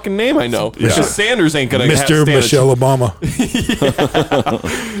only fucking name I know. Yeah. Because Sanders ain't going to Mr. Michelle Obama.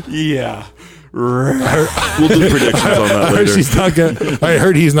 Yeah. we'll do predictions on that I heard later. she's not gonna. I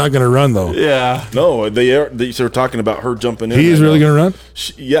heard he's not gonna run though. Yeah. No, they were talking about her jumping in. He is right really now. gonna run.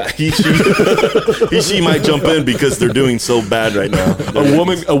 She might jump in because they're doing so bad right now.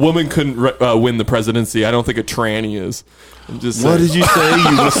 A woman couldn't win the presidency. I don't think a tranny is. I'm just What saying. did you say,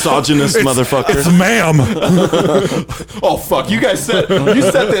 you misogynist motherfucker? It's ma'am. Oh fuck! You guys said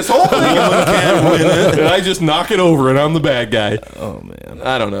this whole thing, and I just knock it over, and I'm the bad guy. Oh man.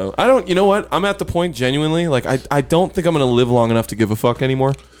 I don't know. You know what? I'm at the point genuinely. Like I don't think I'm gonna live long enough to give a fuck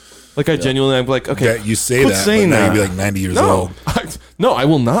anymore. Like I'm like, okay, Yeah, you say Quit that, saying but now that. you'd be like 90 years no, old. no, I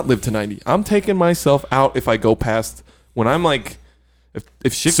will not live to 90. I'm taking myself out if I go past when I'm like,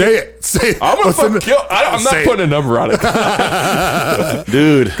 if shit. Say it. Say it. I'm gonna What's in fucking the- kill. I'm not Say it. putting a number on it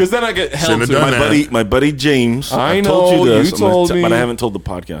Dude. because then I get held Shouldn't have to. done that. My buddy James. I I've told know, you this, you told me. but I haven't told the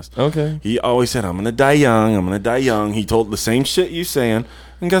podcast. Okay. He always said, "I'm gonna die young. I'm gonna die young." He told the same shit you saying,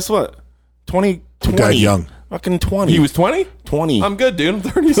 and guess what? 20. died young. Fucking 20. He was 20. 20. I'm good, dude. I'm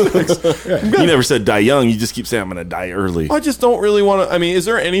 36. He never said die young. You just keep saying, "I'm gonna die early." I just don't really want to. I mean, is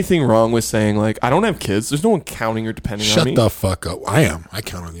there anything wrong with saying like I don't have kids? There's no one counting or depending on Shut me. the fuck up. I am. I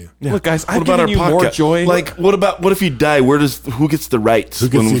count on you. Look, guys, What I've about our given you more podcast? joy. Like, what if you die? Who gets the rights? Who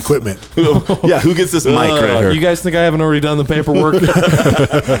gets the equipment? Yeah, who gets this mic right here? You guys think I haven't already done the paperwork?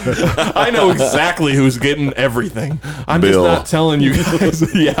 I know exactly who's getting everything. I'm Bill. just not telling you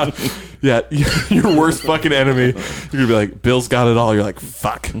guys. Yeah, your worst fucking enemy. You're gonna be like, Bill's got it all. You're like,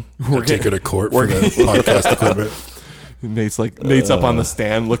 fuck. We're taking her to court for the podcast equipment. Nate's up on the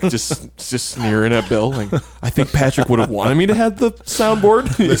stand, just sneering at Bill. Like, I think Patrick would have wanted me to have the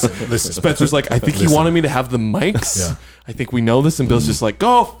soundboard. Listen. Spencer's like, I think he wanted me to have the mics. Yeah. I think we know this, and Bill's just like,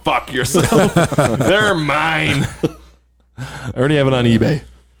 go fuck yourself. They're mine. I already have it on eBay.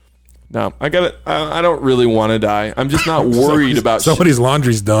 No, I got it. I don't really want to die. I'm just not worried about shit. Somebody's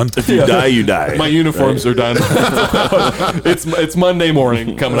laundry's done. If you die, you die. My uniforms are done. It's Monday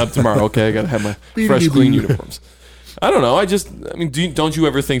morning coming up tomorrow. Okay, I gotta have my fresh, clean uniforms. I don't know. I mean, don't you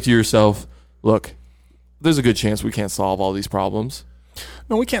ever think to yourself, look, there's a good chance we can't solve all these problems.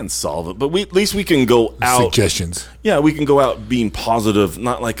 No, we can't solve it, but at least we can go out. Suggestions. Yeah, we can go out being positive,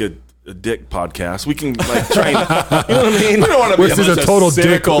 not like a dick podcast. We can like try and, you know what I mean? We don't want to be This is a bunch of total dick.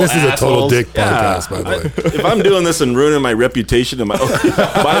 cynical This is a total assholes. dick podcast, by the way. If I'm doing this and ruining my reputation, by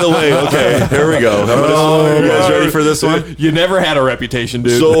the way, okay, here we go. You guys ready for this one? You never had a reputation,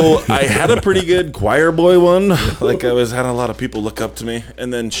 dude. So I had a pretty good choir boy one. Like I had a lot of people look up to me,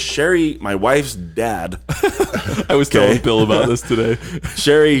 and then Sherry, my wife's dad, I was telling Bill about this today.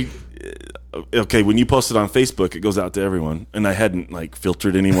 Sherry. Okay, when you post it on Facebook, it goes out to everyone, and I hadn't like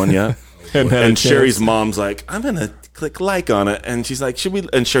filtered anyone yet. And Sherry's mom's like, I'm gonna click like on it, and she's like, should we?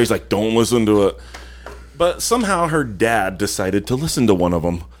 And Sherry's like, don't listen to it. But somehow her dad decided to listen to one of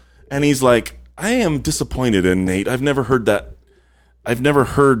them, and he's like, I am disappointed in Nate. I've never heard that. I've never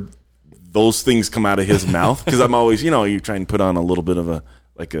heard those things come out of his mouth because I'm always, you try and put on a little bit of a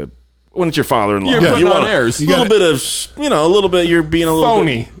when it's your father-in-law, You're putting on want airs. a little bit of, a little bit. You're being a little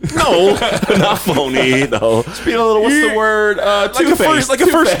Phony. Bit, no, not phony. No, Being a little, what's the word? like a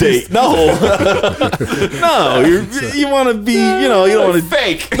first date. No, no. You want to be, you don't want to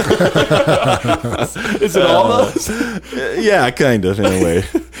fake. Is it all those? Yeah, kind of in a way.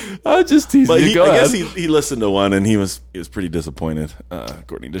 I'm just teasing But you. Go I ahead. guess he listened to one and he was pretty disappointed,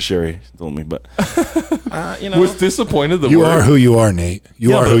 according to Sherry. She told me, but was disappointed. The You word are who you are, Nate.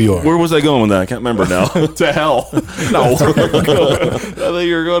 You are who you are. Where was I going with that? I can't remember now. to hell. No, I thought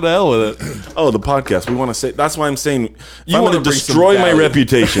you were going to hell with it. Oh, the podcast. We want to say. That's why I'm saying. If You I'm wanna going to bring some destroy my value.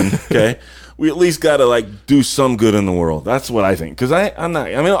 reputation. Okay, we at least got to do some good in the world. That's what I think. Because I'm not.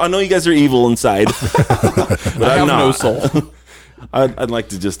 I mean, I know you guys are evil inside, but I I'm have not. no soul. I'd like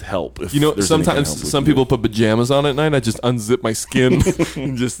to just help. If there's anything Sometimes help we some can people put pajamas on at night. I just unzip my skin,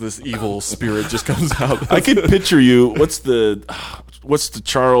 and just this evil spirit just comes out. do. I could picture you. What's the what's the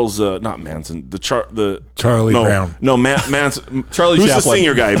Charles? Not Manson. The Charlie Brown. No, Manson. Charlie Who's Chaplin. the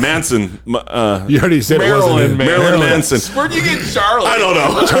singer guy? Manson. You already said it wasn't him. Marilyn Manson. Where'd you get Charlie? I don't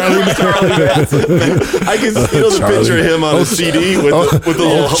know. Charlie Manson. I can feel the Charlie. picture of him on a CD with the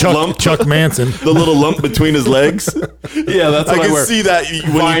little lump, Chuck Manson. the little lump between his legs. Yeah, that's I what I can wear. see that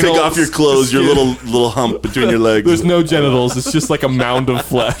when you take off your clothes, your little hump between your legs, There's no genitals. It's just like a mound of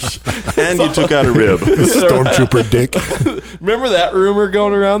flesh. and you took out a rib. Stormtrooper dick. Remember that rumor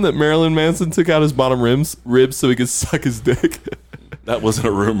going around that Marilyn Manson took out his bottom ribs so he could suck his dick? That wasn't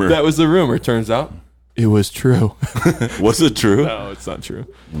a rumor. That was the rumor. Turns out it was true. Was it true? No, it's not true.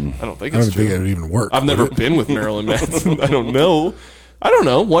 I don't think I it's don't true. think it would even work. I've never been with Marilyn Manson. I don't know.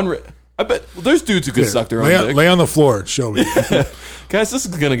 I bet there's dudes who could suck their own dick. Lay on the floor. Show me. Guys, this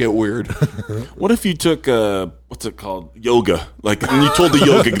is gonna get weird. What if you took what's it called, yoga? Like, and you told the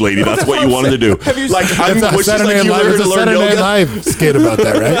yoga lady that's what you wanted to do. Have you like, seen- I'm It's a wishing Saturday like you Night Live. learned It's to a learn Saturday Night yoga. Live skit about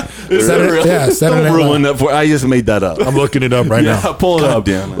that, right? Is it really? Yeah, Saturday Don't Night ruin Live. that for. I just made that up. I'm looking it up right Yeah, now. pull it God up.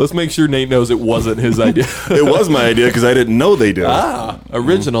 damn it. Let's make sure Nate knows it wasn't his idea. It was my idea because I didn't know they did.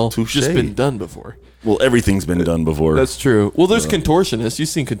 Original, Touche. just been done before. Well, everything's been done before. That's true. Well, there's contortionists. You've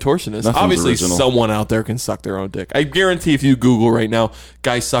seen contortionists. Nothing's Obviously, original. someone out there can suck their own dick. I guarantee if you Google right now,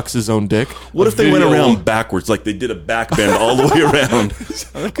 guy sucks his own dick. What if they went around backwards, like they did a back bend all the way around?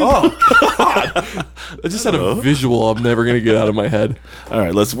 I just had a visual I'm never going to get out of my head. All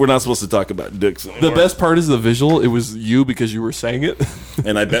right, we're not supposed to talk about dicks anymore. The best part is the visual. It was you because you were saying it.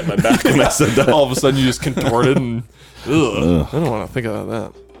 And I bent my back when I said that. All of a sudden, you just contorted and. Ugh. I don't want to think about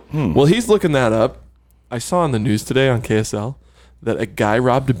that. Well, he's looking that up. I saw on the news today on KSL that a guy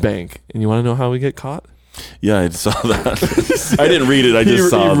robbed a bank, and you want to know how we get caught? Yeah, I saw that. I didn't read it. I just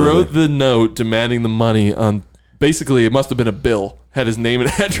saw it. He wrote the note demanding the money on. Basically, it must have been a bill. Had his name and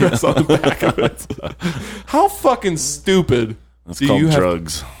address on the back of it. How fucking stupid! That's do called you have-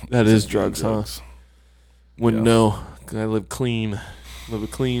 drugs. That is drugs, huh? Wouldn't Yeah. know. I live clean. Live a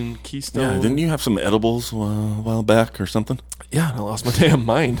clean Keystone. Yeah, didn't you have some edibles a while back or something? Yeah, and I lost my damn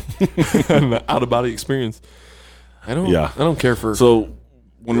mind. An out of body experience. I don't care for. So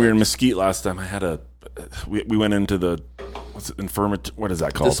when we were in Mesquite last time, I had we went into the what is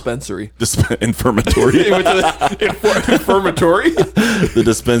that called? dispensary. Infirmatory. You went to the infirmatory. The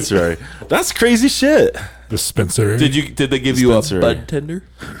dispensary. That's crazy shit. Dispensary. Did they give you a Dispensary. bud tender?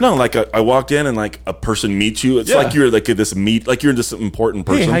 No, like I walked in and like a person meets you. It's Yeah. like you're like this you're this important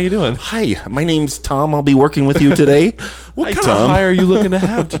person. Hey, how you doing? Hi, my name's Tom. I'll be working with you today. What Hi, kind Tom. of high are you looking to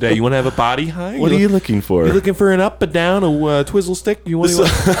have today? You want to have a body high? What are you looking for? You looking for an up, a down, a twizzle stick? You want?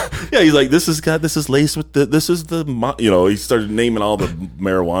 Yeah, he's like, this is laced with he started naming all the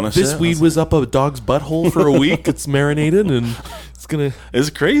marijuana This shit. weed was up a dog's butthole for a week. It's marinated and it's gonna. It's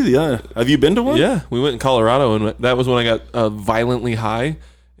crazy, yeah. Have you been to one? Yeah, we went in Colorado and that was when I got violently high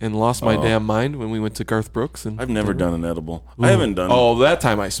and lost my damn mind when we went to Garth Brooks. And I've never done an edible. I haven't done. Oh, that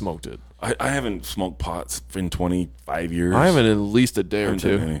time I smoked it. I haven't smoked pots in 25 years. I haven't in at least a day I or haven't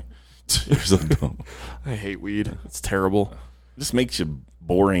done two. any. You're so dumb. I hate weed. It's terrible. It just makes you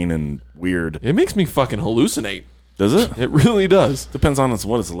boring and weird. It makes me fucking hallucinate. Does it? It really does. Depends on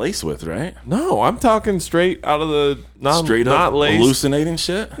what it's laced with, right? No, I'm talking straight out of the Straight up not laced. hallucinating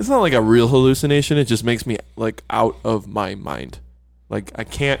shit. It's not like a real hallucination. It just makes me like out of my mind. Like I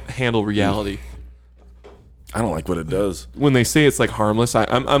can't handle reality. I don't like what it does. When they say it's like harmless,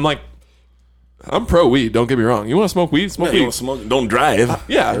 I'm like, I'm pro weed. Don't get me wrong. You want to smoke weed? Smoke Yeah, you weed. don't smoke, don't drive.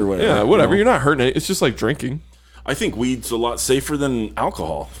 Yeah, or whatever. yeah, whatever. You know? You're not hurting it. It's just like drinking. I think weed's a lot safer than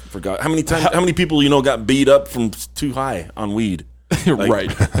alcohol. Forgot how many people got beat up from too high on weed.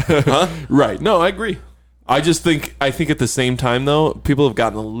 Right. Huh? Right. No, I agree. I think at the same time though, people have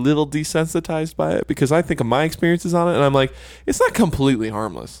gotten a little desensitized by it because I think of my experiences on it and I'm like, it's not completely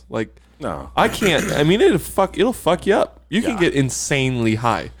harmless. Like No. I can't. I mean, it'll fuck you up. You can Yeah. get insanely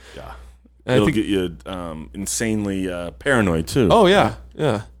high. Yeah. And I It'll think, get you insanely paranoid too. oh yeah,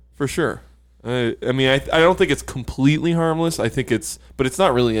 yeah, for sure. I mean, I don't think it's completely harmless. I think but it's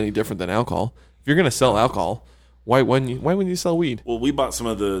not really any different than alcohol. If you're gonna sell alcohol, why wouldn't you sell weed? Well, we bought some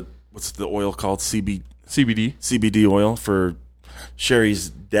of what's the oil called? CBD oil for Sherry's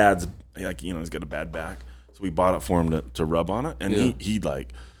dad's. He's got a bad back, so we bought it for him to rub on it, and Yeah. he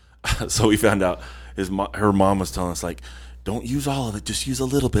like. So we found out her mom was telling us like, don't use all of it, just use a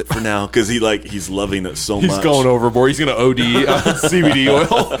little bit for now, because he's loving it so much. He's going overboard. He's gonna OD on CBD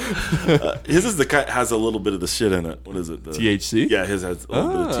oil. His is the kind has a little bit of the shit in it. What is it? THC? Yeah, his has a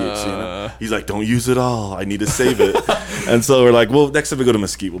little bit of THC in it. He's like, don't use it all. I need to save it. And so we're like, well, next time we go to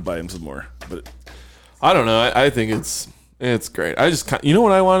Mesquite, we'll buy him some more. But I don't know. I think it's great. You know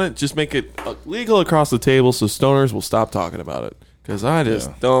what I want? Just make it legal across the table so stoners will stop talking about it. because I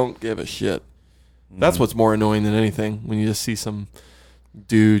just don't give a shit. That's what's more annoying than anything, when you just see some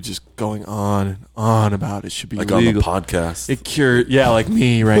dude just going on and on about it should be Like illegal. on the podcast. It cured, like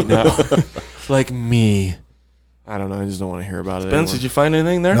me right now. Like me. I don't know. I just don't want to hear about it. Spence, did you find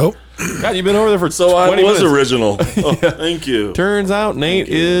anything there? Nope. God, you've been over there for So I 20 was minutes. original. Oh, thank you. Turns out Nate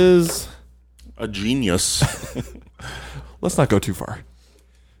is... A genius. Let's not go too far.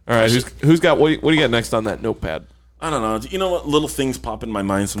 All right, who's got... What do you got next on that notepad? I don't know. You know what? Little things pop in my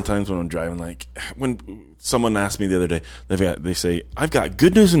mind sometimes when I'm driving. Like when someone asked me the other day, they say, "I've got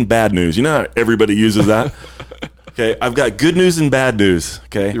good news and bad news." You know how everybody uses that? Okay, I've got good news and bad news.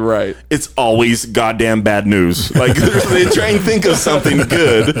 Okay, You're right. It's always goddamn bad news. Like they try and think of something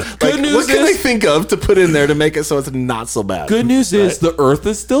good. Like, news what can is- they think of to put in there to make it so it's not so bad? Good news is the Earth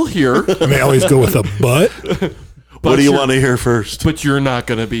is still here, And they always go with a but. What do you you're- want to hear first? but you're not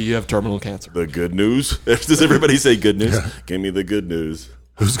going to be. You have terminal cancer. The good news? Does everybody say good news? Give me the good news.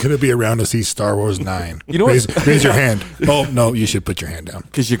 Who's going to be around to see Star Wars 9? You know what? Raise your hand. Oh, no, you should put your hand down.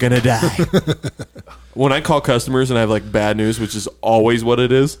 Because you're going to die. When I call customers and I have like bad news, which is always what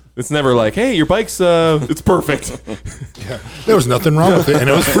it is, it's never like, hey, your bike's it's perfect. There was nothing wrong with it, and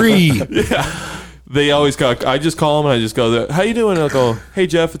it was free. They always call. I just call them and I just go, how you doing? And they'll go, hey,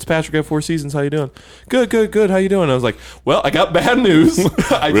 Jeff, it's Patrick at Four Seasons. How you doing? Good. How you doing? And I was like, well, I got bad news.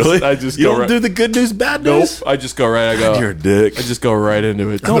 I just You go don't right. do the good news, bad Nope. news? I just go right. I go. You're a dick. I just go right into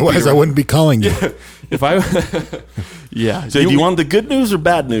it. Don't Otherwise, be I wouldn't be calling you. If I, yeah. Say, do you want the good news or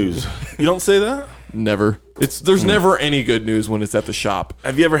bad news? You don't say that? Never. There's never any good news when it's at the shop.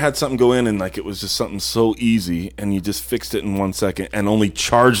 Have you ever had something go in and like it was just something so easy and you just fixed it in 1 second and only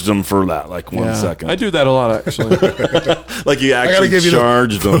charged them for that like 1 second? I do that a lot actually. Like you I gotta actually give you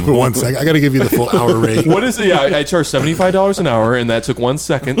charged them. 1 second. I got to give you the full hour rate. What is it? Yeah, I charge $75 an hour, and that took 1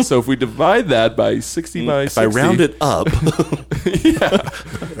 second. So if we divide that by 60 by If 60, I round it up,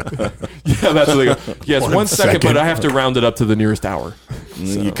 yeah, that's what they go. Yes, 1 second, but second. I have to round it up to the nearest hour.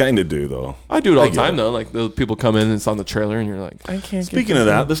 you kind of do though. I do it all the get time it. though. Like the people come in and it's on the trailer, and you're like, I can't. Speaking of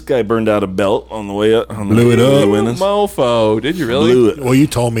that, this guy burned out a belt on the way up. Blew it up. Mofo, did you really? Blew it. Well, you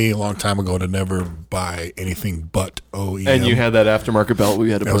told me a long time ago to never buy anything but OEM. And you had that aftermarket belt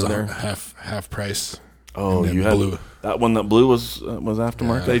we had to that put was in there. half price. Oh, And then you had blew. that one that blew was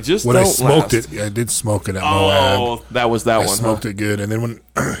aftermarket. They just When don't I smoked last. it, I did smoke it at Moab. Oh, that was that I one. smoked it good, and then when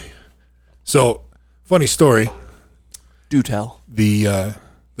so funny story. Do tell. The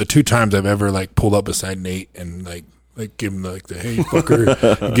 2 times I've ever like pulled up beside Nate and like give him like the hey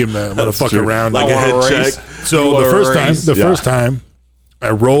fucker, give him a motherfucker true. round Like like a head wanna check. race? So You the wanna first time, race? the Yeah. first time, I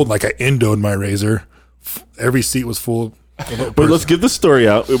rolled like I endoed my razor. Every seat was full. But let's give the story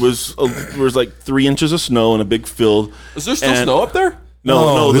out. It was there was like 3 inches of snow in a big field. Is there still And- snow up there?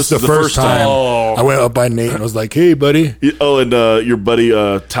 No, this is the first time. Oh. I went up by Nate and was like, "Hey, buddy." Oh, and your buddy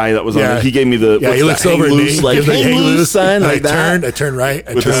Ty that was on Yeah. there, he gave me the Yeah, what's he the looks hang over at loose, Nate, like gives hang loose sign and like that. I turned right,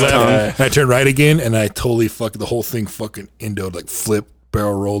 I With turned his left, tongue. and I turned right again, and I totally the whole thing fucking endoed, like flip,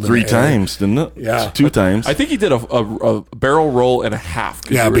 barrel rolled in 3 the air. times, didn't it? Yeah. 2 times. I think he did a barrel roll and a half.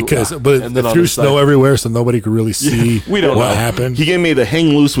 Yeah, you were- because and but then it on threw the snow side- everywhere, so nobody could really see we don't what know. happened. He gave me the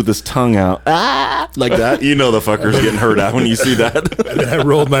hang loose with his tongue out. Like that. You know the fucker's getting hurt out when you see that. And I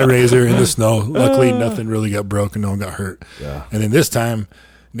rolled my razor in the snow. Luckily, nothing really got broken. No one got hurt. Yeah. And then this time,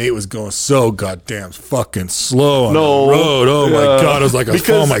 Nate was going so goddamn fucking slow on No. the road. Oh my god, it was like I was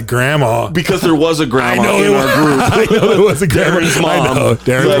Because- calling my grandma. Because there was a grandma know in it our was. group. I know it was a grandma. Darren's I mom. know,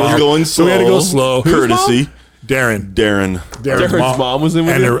 Darren's That was mom. going So we had to go slow. Courtesy. Darren. Darren's mom was in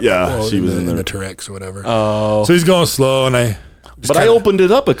with and you? the- Yeah, she was in there. the Turex or whatever. Oh. So he's going slow, and I. But I opened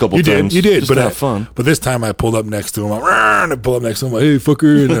it up a couple You times. did, just but to I, have fun. But this time I pulled up next to him. I pulled up next to him. Like, hey,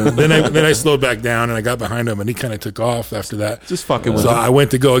 fucker. And then I slowed back down and I got behind him, and he kind of took off after that. Just fucking with So him. I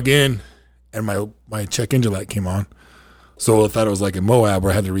went to go again, and my check engine light came on. So I thought it was like in Moab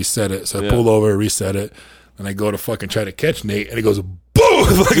where I had to reset it. So I pulled over, reset it, and I go to fucking try to catch Nate, and it goes boom!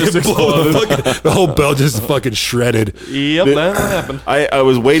 Fucking blow. The whole belt just fucking shredded. Yep, that happened. I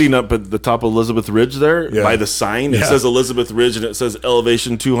was waiting up at the top of Elizabeth Ridge there Yeah. by the sign. It Yeah. says Elizabeth Ridge and it says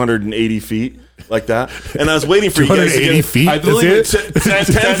elevation 280 feet, like that. And I was waiting for you guys to 280 get feet. I That's believe it.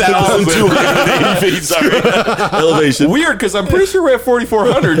 10,280 feet. Sorry, elevation. Weird, because I'm pretty sure we're at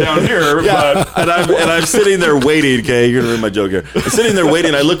 4,400 down here. Yeah, But and I'm sitting there waiting. Okay, you're gonna read my joke here. I'm sitting there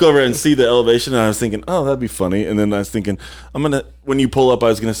waiting. I look over and see the elevation, and I was thinking, oh, that'd be funny. And then I was thinking, when you pull up, I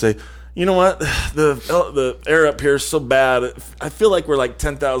was gonna say, You know what? The air up here is so bad. I feel like we're like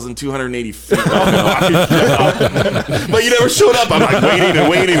 10,280 feet. But you never showed up. I'm like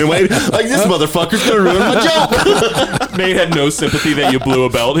waiting. Like, this motherfucker's going to ruin my joke. Nate had no sympathy that you blew a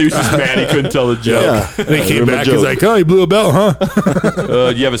belt. He was just mad he couldn't tell the joke. Yeah. And he came back. He's like, "Oh, you blew a belt, huh?"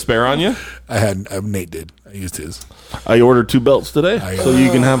 Do you have a spare on you? Nate did. I used his. I ordered 2 belts today, I- so you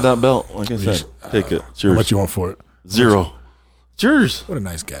can have that belt. Like I said, take it. It's How yours. much you want for it? 0. It's yours. What a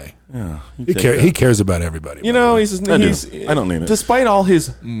nice guy. Yeah. He cares about everybody. You know, he's I don't need it. Despite all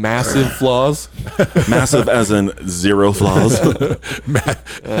his massive flaws, Massive as in 0 flaws.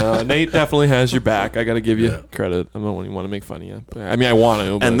 Nate definitely has your back. I got to give you credit. I don't want to make fun of you. I mean, I want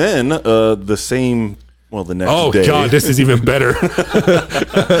to. But. And then the next Oh day. God, this is even better.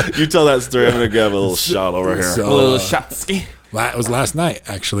 You tell that story. I'm going to grab a little shot over here. So, a little shotsky. it was last night,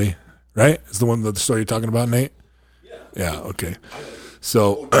 actually. Right? Is the story you're talking about, Nate? Yeah. Okay.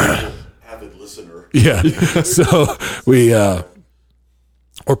 So, Avid listener. yeah. So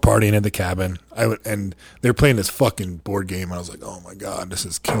we're partying at the cabin. And they're playing this fucking board game. I was like, oh my God, this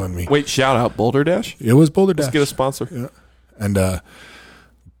is killing me. Wait, shout out Boulder Dash. It was Boulder Dash. Let's get a sponsor. And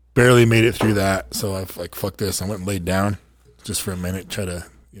barely made it through that. So I like, fuck this. I went and laid down just for a minute, try to,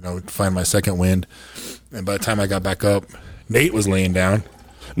 find my second wind. And by the time I got back up, Nate was laying down.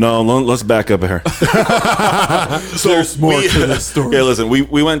 No, let's back up here. So There's more to this story. Yeah, listen,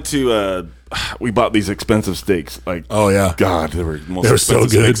 we went to we bought these expensive steaks. Like, Oh yeah. God, they were the most They were so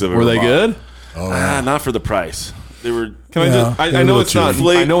expensive good. steaks I've ever Were they bought. good? Oh yeah. Not for the price. They were. Can I Yeah, just? they're I a know little it's not.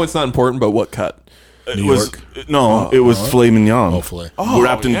 chewy. I know it's not important, but what cut? It New was York? no. it was filet mignon. Oh, filet.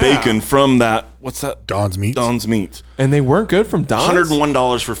 wrapped in yeah. bacon from that. What's that? Don's meat. Don's meat. And they weren't good from Don's.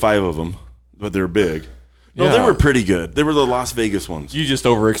 $101 for 5 of them, but they're big. No, Yeah. they were pretty good. They were the Las Vegas ones. You just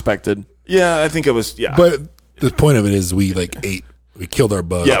overexpected. Yeah, I think it was. Yeah, But the point of it is we ate. We killed our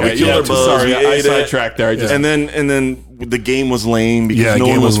bug. Yeah, we killed our bugs. Sorry, we I ate it. sidetracked there. I just and then the game was lame because Yeah, no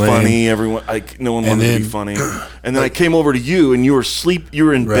game one was was lame. funny. Everyone no one And wanted to be then- funny. And then I came over to you and you were You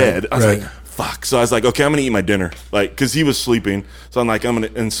were in bed. I was right. like, fuck. So I was like, okay, I'm gonna eat my dinner, like, because he was sleeping. So I'm like,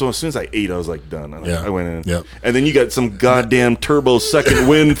 and so as soon as I ate, I was like, done. Yeah. I went in. Yep. And then you got some goddamn turbo second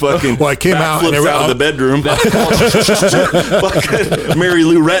wind fucking. Well, I came out and backflips out of the bedroom. Fucking Mary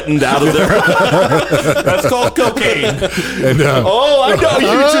Lou Retton out of there. that's called cocaine. And, Oh, I know.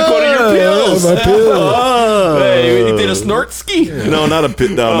 You took one of your pills. my pill. Oh. Hey, you did a snort ski. No, not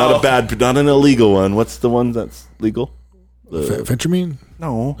not a bad, not an illegal one. What's the one that's legal? Phentermine?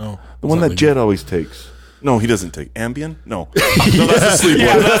 No, No, the one not that Jed always takes. No, he doesn't take Ambien. No, no, that's a sleep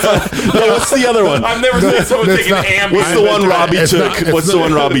one. No, what's the other one? I've never seen someone that's taking not- Ambien. What's the one Robbie It's took? not- it's What's the not-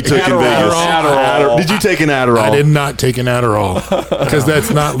 one Robbie took in Adderall. Vegas? Adderall. Did you take an Adderall? I did not take an Adderall because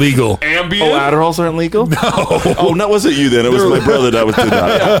that's not legal. Ambien? Oh, Adderalls aren't legal? No. Oh, no, was it you then? It was my brother that was did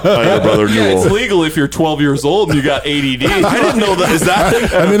that. Oh, your brother Yeah, it's Newell. legal if you're 12 years old and you got ADD. I didn't know that. Is that?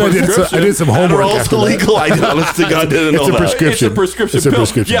 And then I did some homework. Adderall's after that. illegal? I honest to God didn't know It's a that. prescription. It's a prescription It's a pill.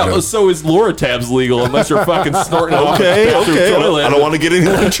 prescription Yeah, pill. so is Loratab's legal unless you're fucking snorting it off the Okay, bathroom okay. toilet. I don't want to get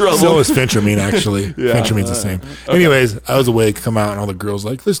anyone in trouble. So is Phentermine, actually. Phentermine's the same. Anyways, I was awake, come out, and all the girls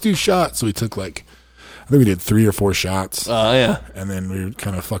like, let's do shots. So we took I think we did 3 or 4 shots. Yeah. And then we were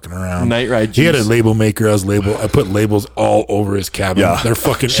kind of fucking around. Night ride He had a juice. label maker. I put labels all over his cabin. Yeah. They're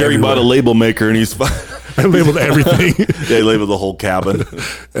fucking Sherry everywhere. bought a label maker and he's I labeled everything. they labeled the whole cabin.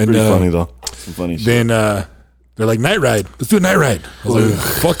 And Pretty funny though. Some funny shit. then they're like, night ride. Let's do a night ride. I was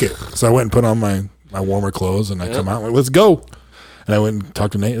like, fuck it. So I went and put on my warmer clothes and I come out like, let's go. And I went and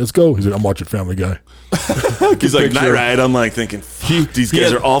talked to Nate. Let's go. He's like, I'm watching Family Guy. He's like, night ride. I'm like thinking, fuck, these guys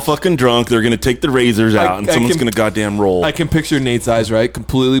had- are all fucking drunk. They're gonna take the razors out and I someone's can- gonna goddamn roll. I can picture Nate's eyes, right?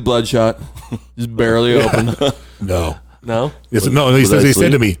 Completely bloodshot. Just barely open. No. No? Yes, no. He I said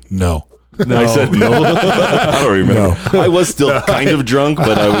sleep? to me, no. I said no. I don't remember. I was still kind of drunk,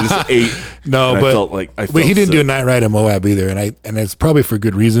 but I was 8. No, and but I felt like I but felt he didn't do a sick. night ride in Moab either, and it's probably for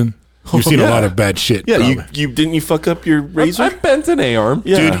good reason. You've seen a lot of bad shit. Yeah, probably. you didn't you fuck up your razor? I bent an A-arm.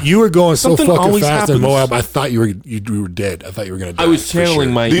 Yeah. Dude, you were going so Something fucking always fast in happens. Moab. I thought you were dead. I thought you were gonna die. I was for channeling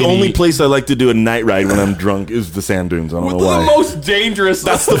sure. my The only ED. place I like to do a night ride when I'm drunk is the sand dunes. I don't know The why. most dangerous.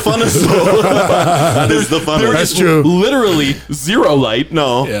 That's the funnest. That is the funnest. That's true. Literally zero light.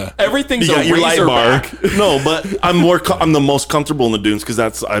 No. Yeah. Everything's You got a your light razor bar. back. No, but I'm the most comfortable in the dunes because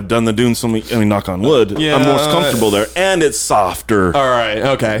I've done the dunes so many. I mean, knock on wood. Yeah. I'm most comfortable there, and it's softer. All right.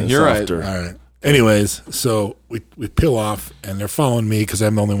 Okay. You're Softer. right. All right. Anyways, so we peel off, and they're following me because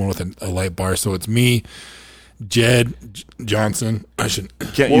I'm the only one with a light bar. So it's me, Jed Johnson. I should.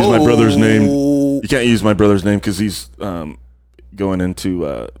 Can't use my brother's name. You can't use my brother's name because he's going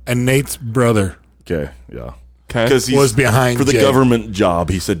into. And Nate's brother. Okay, yeah. Okay. because he Was behind for the Jed. government job.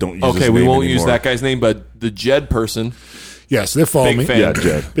 He said, "Don't use." Okay, his we name won't use anymore. that guy's name, but the Jed person. Yes, they follow Big me. fan. Yeah,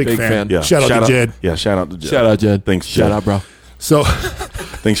 Jed. Big fan. Yeah, Shout out to Jed. Yeah, shout out to Jed. Shout out, Jed. Thanks, Shout Jed. out, bro. So,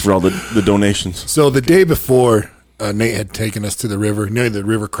 Thanks for all the donations. so the day before, Nate had taken us to the river, near the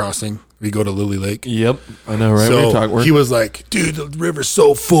river crossing. We go to Lily Lake. Yep, I know, right? So he was like, "Dude, the river's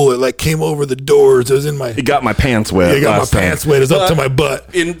so full. It like came over the doors. It was in my. It got my pants wet. It got my last time. pants wet. It was up to my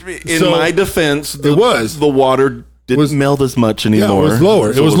butt. In So, my defense, it was. the water didn't melt as much Yeah, anymore. it was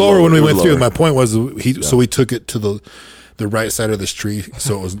lower. So it was lower when we It was went through. lower. My point was, so we took it to the right side of this tree,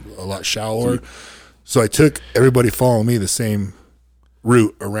 so it was a lot shallower. So I took everybody following me the same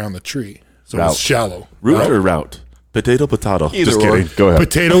route around the tree. So it Route. was shallow. Root or route? Potato. Either Just or. kidding. Go ahead.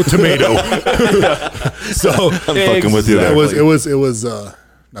 Potato, tomato. So I'm fucking with you there. it was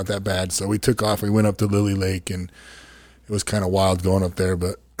not that bad. So we took off. We went up to Lily Lake, and it was kind of wild going up there.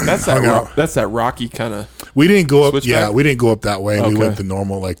 But that's hung out. that's that rocky kind of. We didn't go up. Switchback? Yeah, we didn't go up that way. We Okay. went the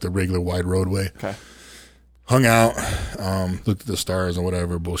normal, like the regular wide roadway. Okay. Hung out, looked at the stars and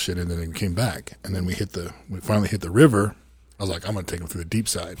whatever bullshit, and then we came back. And then we finally hit the river. I was like, I'm gonna take them through the deep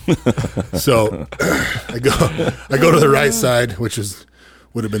side. So I go to the right side, which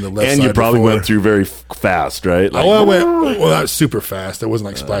would have been the left side. And you probably before. went through very fast, right? Like, I went not super fast. It wasn't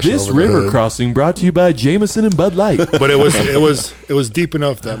like splashing This over the river hood. crossing brought to you by Jameson and Bud Light. But it was deep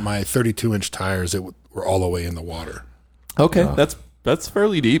enough that my 32-inch tires were all the way in the water. Okay, that's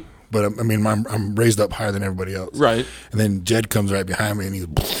fairly deep. But I mean, I'm raised up higher than everybody else. Right. And then Jed comes right behind me and he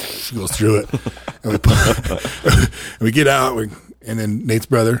goes through it. And and we get out, and then Nate's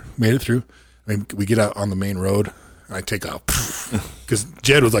brother made it through. And we get out on the main road, and I take off. Because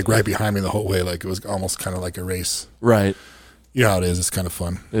Jed was like right behind me the whole way. Like it was almost kind of like a race. Right. You know how it is. It's kind of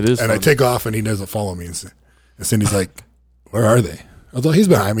fun. It is And I fun. take off, and he doesn't follow me. And Cindy's like, "Where are they?" I was like, "He's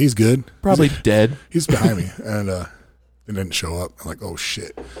behind me. He's good. Probably dead. He's behind me." And they didn't show up. I'm like, "Oh,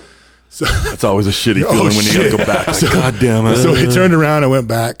 shit." So That's always a shitty Oh, feeling when you shit. gotta go back. Like, God damn it. So he turned around and went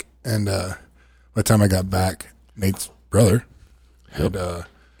back, and by the time I got back, Nate's brother had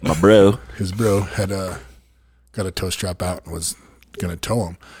My bro. his bro had got a tow strap out and was gonna tow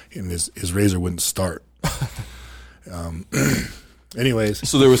him, and his razor wouldn't start. Anyways,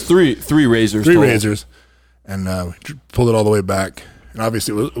 So there was three razors. three total. razors, and pulled it all the way back. And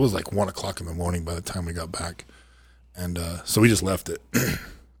obviously, it was like 1 o'clock in the morning by the time we got back, and so we just left it.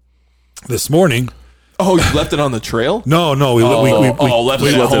 This morning. Oh, you left it on the trail? No, we left it at home.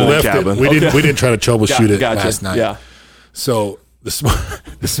 left it. We didn't try to troubleshoot it Gotcha. last night. Yeah. So this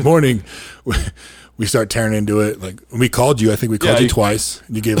morning we start tearing into it. Like when we called you, I think we called Yeah, you you- twice,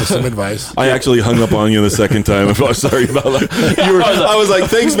 and you gave us some advice. I actually hung up on you the second time. I'm sorry about that. I was like,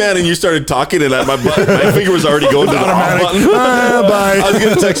 thanks, man. And you started talking, and my finger was already going to the off button. Bye. I was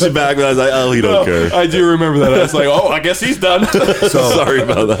going to text you back, but I was like, oh, he don't care. I do remember that. I was like, oh, I guess he's done. Sorry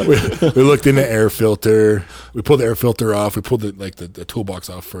about that. We looked in the air filter. We pulled the air filter off. We pulled the toolbox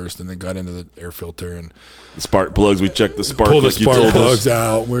off first, and then got into the air filter and Spark plugs. We checked the spark. pulled the like you spark told us. plugs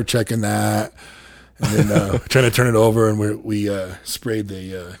out. We're checking that. And then trying to turn it over, and we sprayed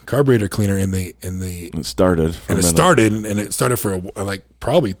the carburetor cleaner in the It started. for a and it minute. started, and it started for like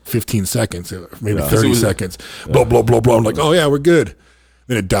probably 15 seconds, maybe Yeah. 30 So was it- seconds. Blah blah blah blah. I'm like, oh yeah, we're good.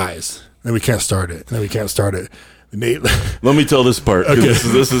 Then it dies. Then we can't start it. Then we can't start it. Nate, Let me tell this part. 'cause Okay.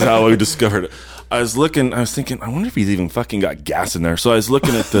 This is how I discovered it. I was thinking, I wonder if he's even fucking got gas in there. So I was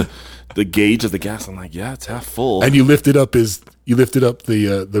looking at the gauge of the gas. I'm like, yeah, it's half full. and you lifted up the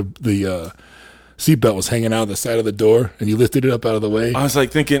seatbelt was hanging out of the side of the door, and you lifted it up out of the way. I was like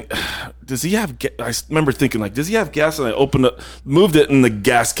thinking, does he have? I remember thinking like, does he have gas? And I opened it, moved it, and the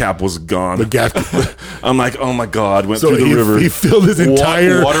gas cap was gone. The gas. I'm like, oh my god, went So through the river. he filled his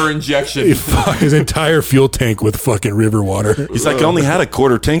entire water injection. his entire fuel tank with fucking river water. He's like, I only had a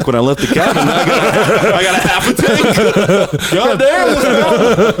quarter tank when I left the cabin. Now I got a half a tank. God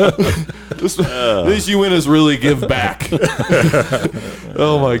damn! At least you win us really give back.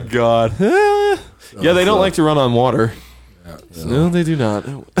 Oh my god. Yeah, they don't like to run on water. No, they do not.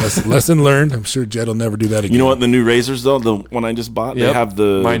 Lesson learned. I'm sure Jed will never do that again. You know what? The new razors though, the one I just bought, they Yep. have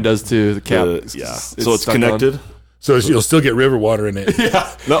the Mine does too. The cap. yeah. So it's stuck on. connected. So you'll still get river water in it.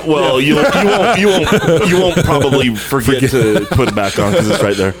 No, well, you won't probably forget to put it back on because it's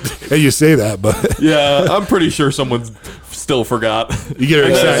right there. Hey, you say that, but Yeah, I'm pretty sure someone still forgot. you get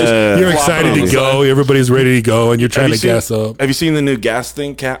excited. You're excited to go. Everybody's ready to go, and you're trying to gas up. Have you seen the new gas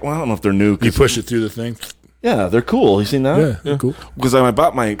thing, Cat? Well, I don't know if they're new. 'cause- You push it through the thing. yeah, they're cool. You seen that? Yeah, cool. Because I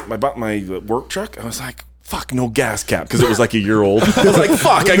bought my work truck. I was like, fuck, no gas cap, because it was like a year old. I was like,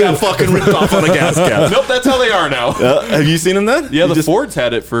 fuck, I got fucking ripped off on a gas cap. Nope, that's how they are now. Have you seen them then? Yeah, You the Fords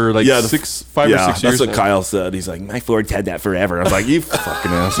had it for like 5 or 6 years. That's what now. Kyle said. He's like, my Ford's had that forever. I was like, you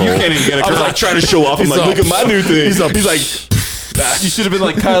fucking asshole. You can't even get a I was girl. like trying to show off. I'm like, look at my new thing. He's like, You should have been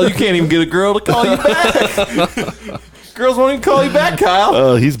like, Kyle, you can't even get a girl to call you back. Girls won't even call you back, Kyle.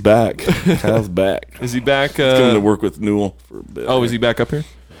 oh, he's back. Kyle's back. Is he back? Coming to work with Newell for a bit. Is he back up here?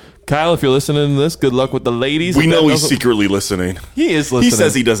 Kyle, if you're listening to this, good luck with the ladies. We If know that he's doesn't- secretly listening. He is listening. He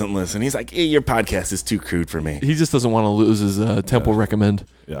says he doesn't listen. He's like, your podcast is too crude for me. He just doesn't want to lose his temple recommend.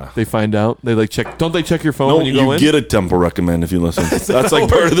 Yeah. They find out. They like check. Don't they check your phone No, when you go in? get a temple recommend if you listen. That's like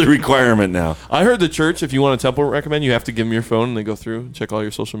part of the requirement now. I heard the church, if you want a temple recommend, you have to give them your phone and they go through and check all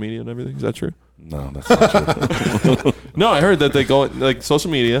your social media and everything. Is that true? No, that's not true. No, I heard that they go like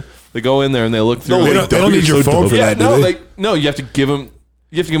social media. They go in there and they look through. No, They don't need your phone for yeah, that, do no, they? like no. You have to give them.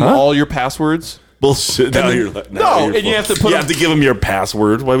 You have to give them all your passwords. Bullshit. Now you're like, now you're and you full. have to put You them- have to give them your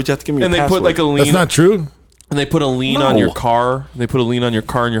password. Why would you have to give them your And they password? put like a lien. That's not true. And they put a lien No. on your car. They put a lien on your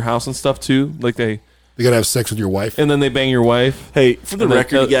car and your house and stuff too. Like they, You gotta have sex with your wife. and then they bang your wife. Hey, for the And then-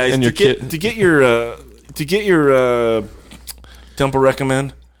 record, you guys, and to your get kid- to get your temple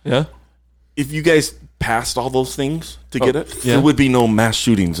recommend, Yeah. if you guys passed all those things to get it, yeah. there would be no mass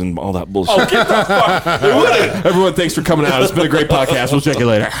shootings and all that bullshit. Everyone, thanks for coming out. It's been a great podcast. We'll check you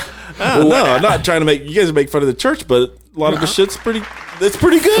later. No, I'm not trying to make you guys make fun of the church, but a lot of the shit's pretty. It's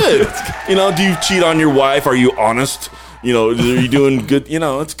pretty good. You know, do you cheat on your wife? Are you honest? You know, are you doing good? You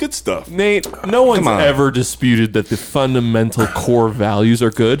know, it's good stuff. Nate, no one's on. ever disputed that the fundamental core values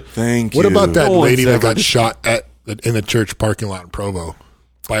are good. Thank you. What about that No one's lady that ever got just- shot in the church parking lot in Provo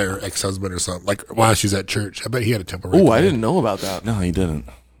by her ex-husband or something? Like while she's at church. I bet he had a temple. Oh, I didn't know about that. No, he didn't.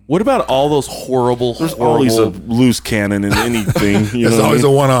 What about all those horrible, There's always a loose cannon in anything. You It's know always what I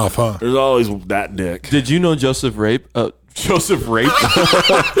a mean? one-off, huh? There's always that dick. Did you know Joseph Rape? Joseph Rape?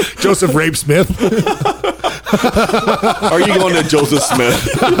 Joseph Rape Smith. Are you going to Joseph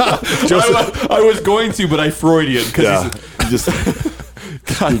Smith? I was going to, but I Freudian because Yeah. You just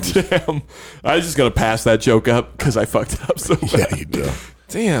God damn. I was just going to pass that joke up because I fucked it up so bad. Yeah, you do.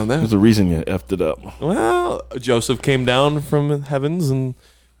 Damn, that there's a reason you effed it up. Well, Joseph came down from heavens and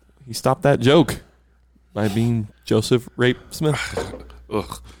he stopped that joke by being Joseph Rape Smith.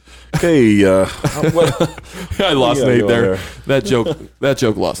 Ugh. Okay, what? I lost Yeah, Nate you there. are. That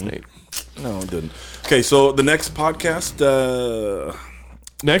joke lost Nate. No, it didn't. Okay, so the next podcast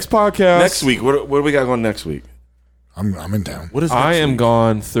Next podcast. next week. What do we got going next week? I'm in town. What is? I next am week?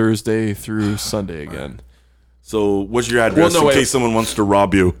 gone Thursday through Sunday again. So, what's your address Well, no, in wait. case someone wants to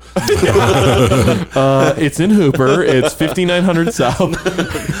rob you? It's in Hooper. It's 5900 South.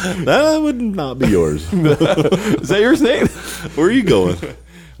 That would not be yours. Is that yours, Nate? Where are you going?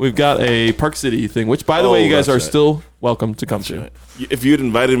 We've got a Park City thing, which, by the way, you guys that's are right. still welcome to come to. If you had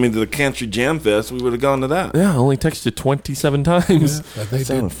invited me to the Country Jam Fest, we would have gone to that. Yeah, I only texted you 27 times. They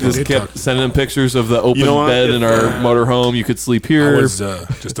did. Just kept sending in pictures of the open You know what? bed in our motorhome. You could sleep here. I was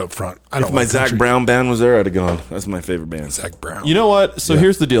just up front. I don't If my like Zach country. Brown band was there, I'd have gone. That's my favorite band. Zach Brown. You know what? So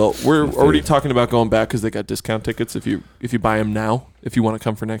here's the deal. We're already talking about going back because they got discount tickets if you buy them now, if you want to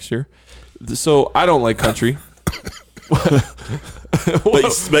come for next year. So I don't like country.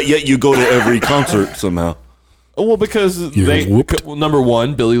 But yet you go to every concert somehow. Well, because You're whooped. number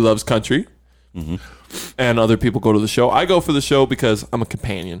one, Billy loves country, and other people go to the show. I go for the show because I'm a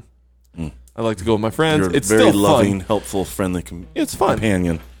companion. I like to go with my friends. You're a It's very still loving, fun. helpful, friendly It's fun.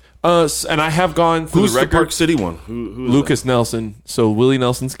 companion. And I have gone for Who's the the record. Park City one? Who is Lucas Nelson. So Willie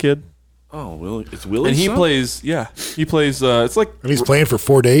Nelson's kid, that? Oh, Willie. It's Willie. and he plays. Yeah, he plays. It's like And he's playing for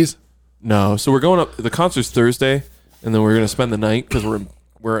 4 days. no. So we're going up. The concert's Thursday, and then we're gonna spend the night because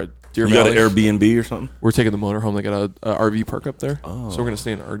we're at Deer You got Valley. an Airbnb or something? We're taking the motorhome. They got a RV park up there, so we're gonna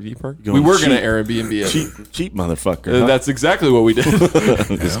stay in an RV park. Going We were gonna cheap. Airbnb it. Cheap motherfucker. Huh? That's exactly what we did.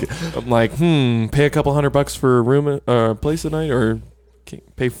 I'm like, pay a couple $100 for a room, place a night, or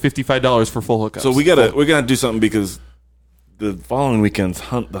pay $55 for full hookups. So we gotta do something because the following weekend's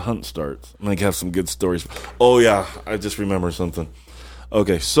the hunt starts. I'm gonna have some good stories. Oh yeah, I just remember something.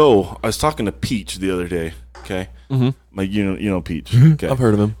 Okay, so I was talking to Peach the other day. Okay, like you know Peach. Okay, I've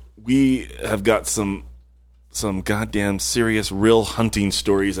heard of him. We have got some goddamn serious real hunting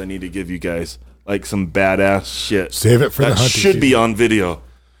stories I need to give you guys. Like some badass shit. Save it for the that hunting should be season. on video.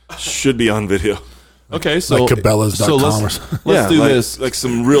 Should be on video. Okay, so Like Cabela's.com so or let's, something. let's do like, this. Like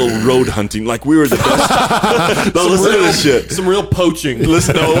some real road hunting. Like we were the best. No, listen to this shit. Some real poaching.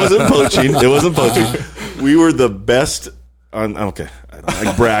 Listen, no, it wasn't poaching. It wasn't poaching. We were the best on. Okay, I don't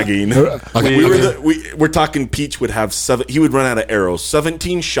like bragging. We're talking. Peach would have 7. He would run out of arrows.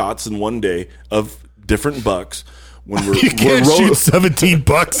 17 shots in one day of different bucks. When we're, You can't shoot 17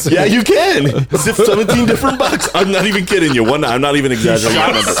 bucks. Yeah, you can. 17 different bucks. I'm not even kidding you. I'm not even exaggerating. Shot I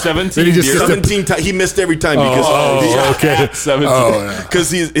remember. 17 Then he just- deer. 17 times. He missed every time because okay. 17.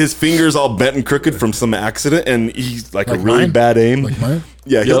 because his fingers all bent and crooked from some accident, and he's like a Like really mine? bad aim. Like mine?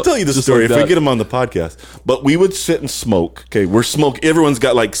 Yeah, he'll Yep, tell you the just story like if we that. get him on the podcast. But we would sit and smoke. Okay, we're smoke. Everyone's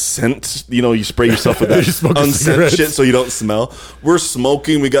got like scent. You know, you spray yourself with that You're smoking unscented cigarettes. shit so you don't smell. We're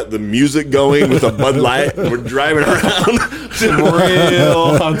smoking. We got the music going with a Bud Light. And we're driving around.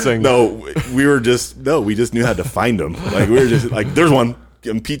 Real hunting. No, we just knew how to find them. Like we were just like, there's one.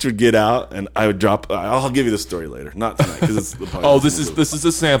 And Peach would get out, and I would drop. I'll give you the story later, not tonight, because it's the podcast. Oh, this is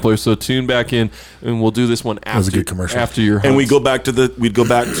a sampler. So tune back in, and we'll do this one after. was a good commercial. After your And hunts. we'd go back to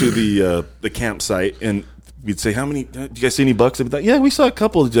the campsite, and we'd say, "How many? Do you guys see any bucks?" They'd be like, "Yeah, we saw a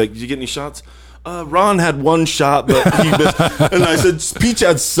couple." Like, did you get any shots? Ron had one shot, but he missed. And I said, Peach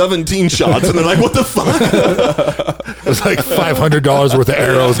had 17 shots, and they're like, "What the fuck?" It was like $500 worth of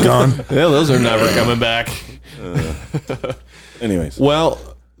arrows gone. Yeah, those are never coming back. Anyways, Well,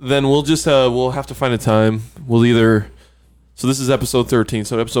 then we'll just we'll have to find a time. We'll either. So this is episode 13.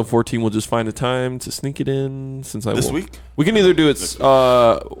 So episode 14, we'll just find a time to sneak it in. Since I this will- week, we can either do it.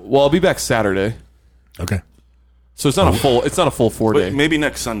 Well, I'll be back Saturday, Okay. so it's not a full. It's not a full 4 day. maybe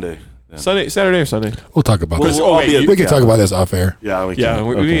next Sunday. Yeah. Saturday or Sunday. We'll talk about this. Well, wait, We can talk about this off air. Yeah, we Yeah, can.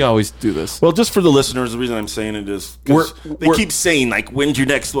 we Okay. always do this. Well, just for the listeners, the reason I'm saying it is 'cause they We're- keep saying like, "When's your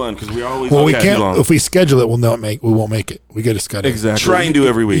next one?" Because we're always Well, we Okay. can't. If we schedule it, we won't make it. We got to schedule. Exactly. try and do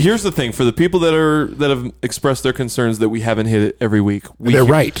every week. Here's the thing: for the people that have expressed their concerns that we haven't hit it every week, They're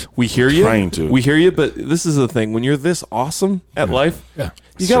right. We hear you. Trying to. We hear you, but this is the thing: when you're this awesome at life, Yeah.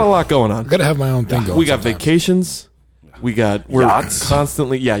 you got a lot going on. I got to have my own thing going. We got sometimes. vacations. We're Yachts.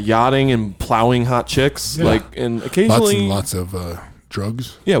 constantly yachting and plowing hot chicks, like, and Lots occasionally and lots of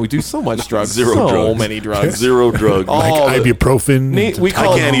drugs, yeah, we do so much drugs, Zero so drugs. many drugs. Zero drugs. like Oh, ibuprofen. Nate, we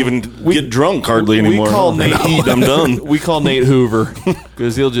call I can't even get drunk hardly anymore. We call Nate. I'm done. We call Nate Hoover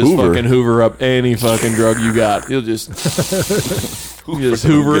because he'll just Hoover. fucking hoover up any fucking drug you got. He'll just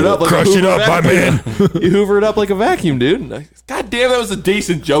hoover it up like Crush a it Hoover up, my vacuum. You hoover it up like a vacuum, dude. God damn, that was a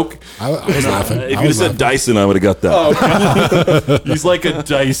decent joke. I was laughing. If I you was said laughing. Dyson, I would have got that. He's like a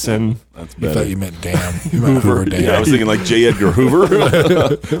Dyson. That's You thought better. you meant damn. You meant Hoover. Damn. Yeah, I was thinking like J. Edgar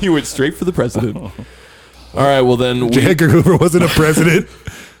Hoover. He went straight for the president. All right, well then J. Edgar Hoover wasn't a president.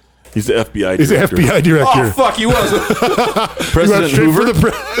 He's the FBI He's the director. FBI director. Oh fuck, he was. You went President straight for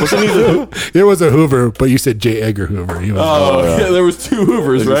Hoover. the There was a Hoover, but you said J. Edgar Hoover. He was, Oh, yeah, there was two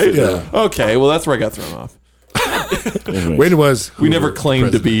Hoovers, right? Yeah. Okay, well that's where I got thrown off. Anyways. Wayne was. We Hoover never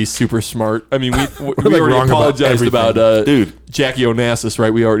claimed president. to be super smart. I mean, we like already wrong about apologized everything. about, Dude. Jackie Onassis,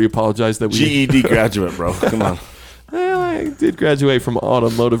 right? We already apologized that we. GED graduate, bro. Come on. Well, I did graduate from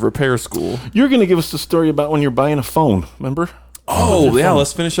automotive repair school. You're going to give us the story about when you're buying a phone, remember? Oh, yeah,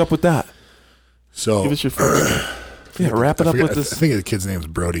 let's finish up with that. So Give us your phone. Yeah, wrap it I up forget- with this. I think the kid's name is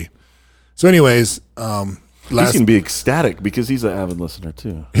Brody. So, anyways, He's last going to be ecstatic because he's an avid listener,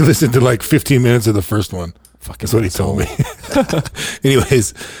 too. he listened to like 15 minutes of the first one. That's what he told me.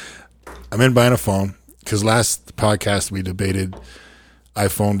 Anyways, I'm in buying a phone because last podcast we debated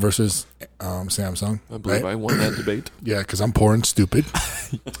iPhone versus Samsung. I believe I won that debate. Yeah, because I'm poor and stupid.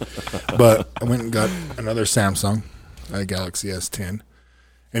 But I went and got another Samsung, a Galaxy S10.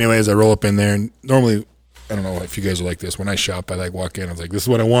 Anyways, I roll up in there, and normally, I don't know if you guys are like this. When I shop, I like walk in. I was like, "This is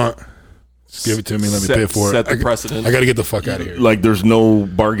what I want. Just give it to me. Let me pay for it." Set the precedent. I got to get the fuck out of here. Like, there's no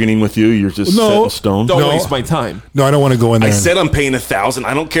bargaining with you. You're just No. set in stone. Don't No. waste my time. No, I don't want to go in there. I and- said I'm paying 1,000.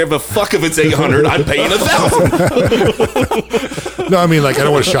 I don't care if it's 800. I'm paying 1,000. no, I mean like I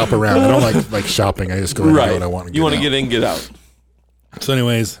don't want to shop around. I don't like shopping. I just go in and Right. get what I want. And You want to out. get in, get out. So,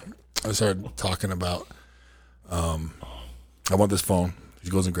 anyways, I started talking about. I want this phone. He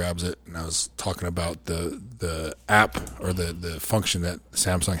goes and grabs it, and I was talking about the app or the function that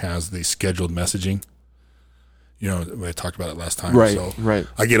Samsung has, the scheduled messaging. You know, we talked about it last time. Right, So right.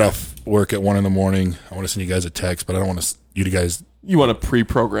 I get off work at 1 a.m. I want to send you guys a text, but I don't want to you guys. You want to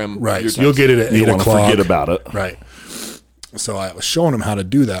pre-program. Right. your So you'll text. get it at You 8 want to o'clock. forget about it. Right. So I was showing him how to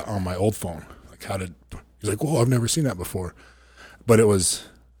do that on my old phone. Like how to. He's like, "Whoa, I've never seen that before." But it was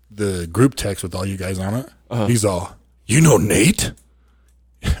the group text with all you guys on it. He's all, "You know Nate?"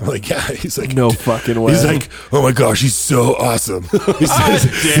 I'm like, "Yeah." He's like, No fucking way. He's like, "Oh my gosh, he's so awesome." He says,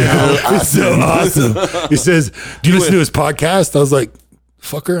 "He's so awesome." He says, "Do you listen to his podcast?" I was like,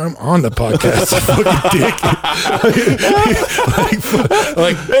 fucker, I'm on the podcast. Fucking dick.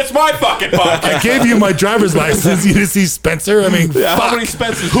 like, It's my fucking podcast. I gave you my driver's license. You didn't see Spencer? I mean, How many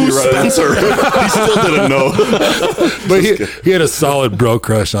Spencers? Who's Spencer? He still didn't know. but he had a solid bro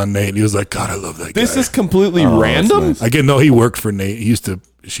crush on Nate. He was like, God, I love that guy. This is completely random. nice. I get no, he worked for Nate. He used to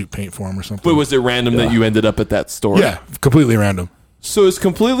shoot paint for him or something. But was it random that you ended up at that store? yeah, completely random. So it's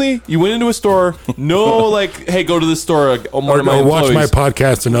completely, you went into a store, no like, hey, go to this store. One of my Or watch my employees.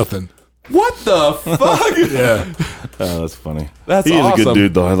 podcast or nothing. What the fuck? Yeah. Oh, that's funny. That's He's a awesome. good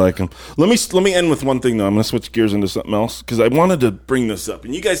dude, though. I like him. Let me end with one thing, though. I'm going to switch gears into something else because I wanted to bring this up,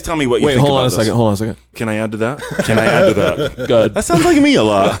 and you guys tell me what you Wait, think hold about on a this. second. Hold on a second. Can I add to that? Can I add to that? Good. That sounds like me a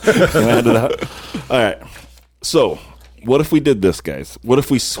lot. Can I add to that? All right. So, what if we did this, guys? What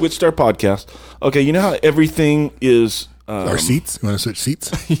if we switched our podcast? Okay, you know how everything is. Our seats? You want to switch seats?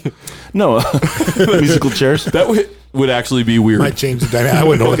 No, musical chairs. That would actually be weird. Might change the dynamic. I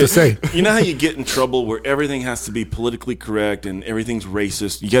wouldn't know what to say. You know how you get in trouble where everything has to be politically correct and everything's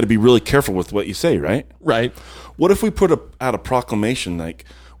racist? You got to be really careful with what you say, right? Right. What if we put out a proclamation like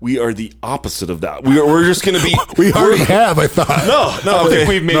we are the opposite of that? We're just going to be. We already have, I thought. No. I Okay. think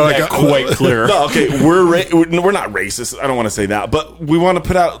we've made No, that like, quite clear. No, okay, we're not racist. I don't want to say that, but we want to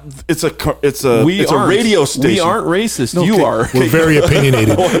put out. It's a radio station. We aren't racist. No, you okay. are. We're very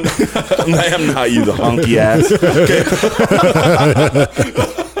opinionated. I am not you, the honky ass.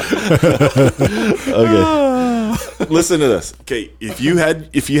 Okay. Listen to this. Okay, if you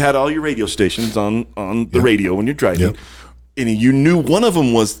had all your radio stations on the radio when you're driving. Yep. And you knew one of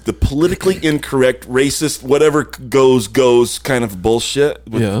them was the politically incorrect, racist, whatever goes kind of bullshit.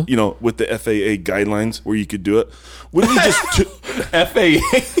 With, Yeah. You know, with the FAA guidelines where you could do it. Wouldn't you just? FAA.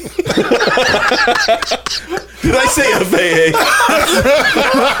 Did I say FAA?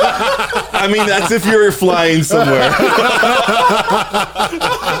 I mean, that's if you're flying somewhere.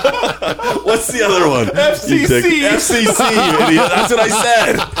 What's the other one? FCC. FCC, you idiot. That's what I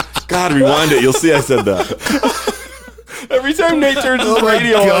said. God, rewind it. You'll see I said that. Every time Nate turns his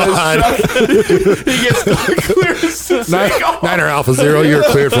radio on his truck, he gets clear to take off. Niner Alpha Zero, you're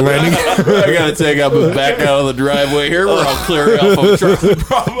cleared for landing. I gotta take up and back out of the driveway here. We're all clear Alpha Charlie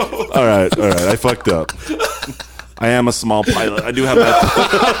Bravo. All right. I fucked up. I am a small pilot. I do have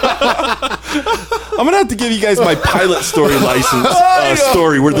that. I'm gonna have to give you guys my pilot story license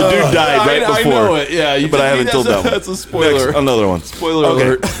story where the dude died right before. I know it. Yeah, But I haven't told that one. That's a spoiler. Next, another one. Spoiler Okay,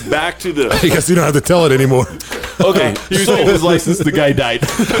 alert. back to the. I guess you don't have to tell it anymore. Okay, He was giving his license. The guy died.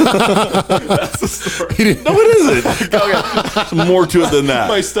 That's the story. He didn't. no, it isn't. There's more to it than that.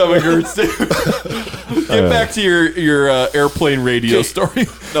 My stomach hurts. Get back to your airplane radio story.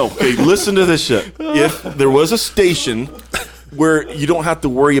 No, hey, listen to this shit. If there was a station where you don't have to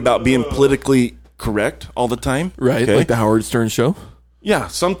worry about being politically correct all the time, Right, okay? like the Howard Stern show. Yeah,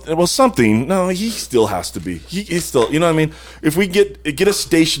 something. No, he still has to be. He's still, you know what I mean? If we get a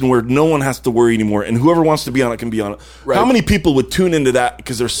station where no one has to worry anymore, and whoever wants to be on it can be on it. Right. How many people would tune into that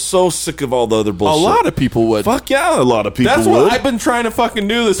because they're so sick of all the other A bullshit? lot of people would. Fuck yeah, a lot of people That's would. what I've been trying to fucking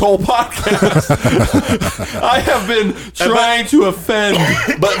do this whole podcast. I have been trying to offend.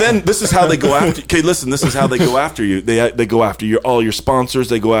 But then this is how they go after. Okay, listen, this is how they go after you. They go after all your sponsors.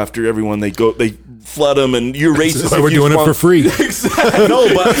 They go after everyone. They flood them, and you're racist. That's why if we're you doing it for free.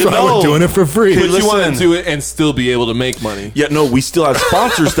 No, but That's why no. we're doing it for free. Hey, But you want to listen. do it and still be able to make money. Yeah, no, we still have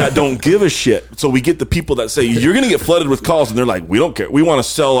sponsors that don't give a shit. So we get the people that say you're going to get flooded with calls, and they're like, "We don't care. We want to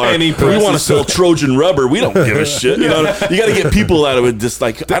sell Any we want to prices. sell Trojan rubber. We don't give a shit." You know, you got to get people that would just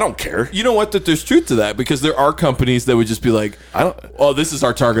like, "I don't care." You know what? That there's truth to that because there are companies that would just be like, I don't. "Oh, this is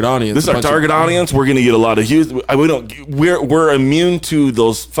our target audience. This is A our bunch of- target audience. We're going to get a lot of views. We don't. We're immune to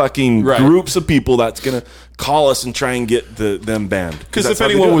those fucking Right. groups of people that's going to call us and try and get them banned. Because that's if how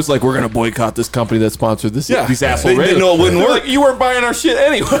they anyone do it. was like, "We're going to boycott this company that sponsored this, Yeah. these assholes," They know it wouldn't They're work. like, you weren't buying our shit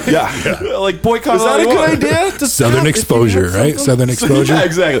anyway. Yeah. Like boycott. is all that a you good want. idea? To Southern stop if you exposure, have right? something? Southern exposure. Yeah,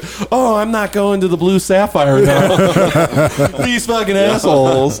 exactly. Oh, I'm not going to the Blue Sapphire now. These fucking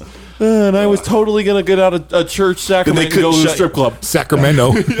assholes. And I was totally gonna get out of a church sacrament and couldn't go to the shut- strip club.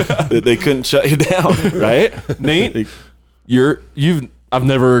 Sacramento. They couldn't shut you down, right? Nate, I've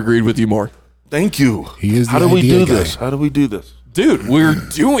never agreed with you more. Thank you. He is How the do we idea do guy. this? How do we do this? Dude, we're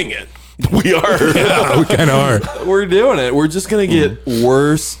doing it. We are. Yeah, we kind of are. We're doing it. We're just gonna get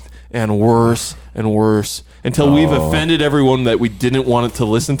worse and worse and worse until we've offended everyone that we didn't want it to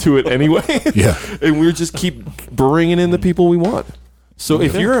listen to it anyway. Yeah. And we just keep bringing in the people we want. So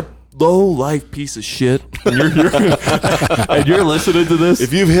if you're a low life piece of shit and you're listening to this,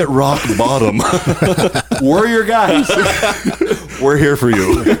 If you've hit rock bottom, we're your guys. we're here for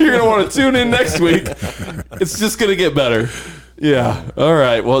you. You're gonna want to tune in next week. It's just gonna get better. Yeah. All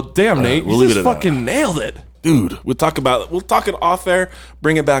right. Well, damn, Nate, we'll you leave just it at that. fucking nailed it. Dude, we'll talk it off air,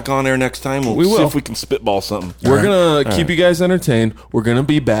 bring it back on air next time. We'll We see will. if we can spitball something. We're gonna keep you guys entertained. We're gonna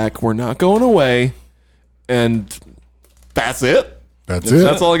be back. We're not going away, and that's it. That's it.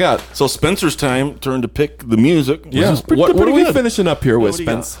 That's all I got. So Spencer's turn to pick the music. which Yeah. is pretty, What are pretty we good. finishing up here with, What do you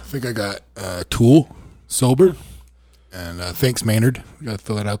got? Spence? I think I got Tool, Sober, and thanks Maynard. We got to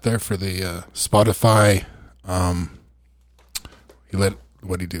throw that out there for the Spotify.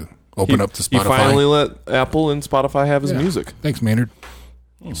 What'd he do? Open up to Spotify. He finally let Apple and Spotify have his Yeah. music. Thanks Maynard.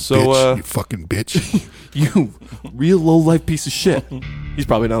 So, Bitch, you fucking bitch. you real low life piece of shit. He's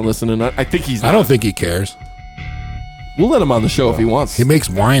probably not listening. I think he's. I don't think he cares. We'll let him on the show if he wants. He makes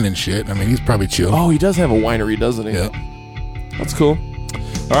wine and shit. I mean, he's probably chill. Oh, he does have a winery, doesn't he? Yeah. That's cool.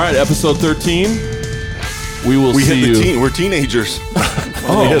 All right, episode 13. We will We see hit you. the teen. We're teenagers.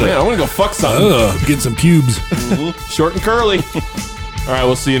 Oh hit it. man, I want to go fuck something. Ugh, get some pubes. Short and curly. All right,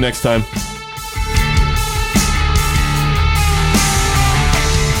 we'll see you next time.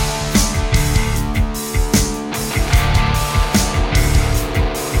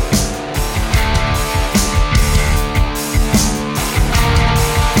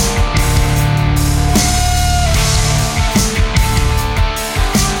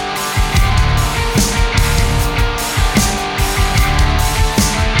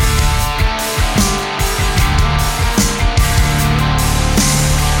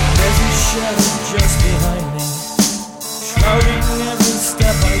 There's a shadow just behind me, shrouding every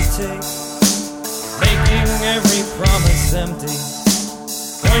step I take, making every promise empty,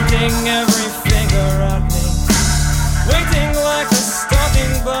 pointing every finger at me, waiting like a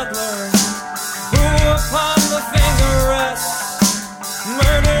stalking butler, who upon the finger rests,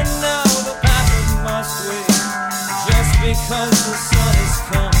 murder now the path must wait, just because the sun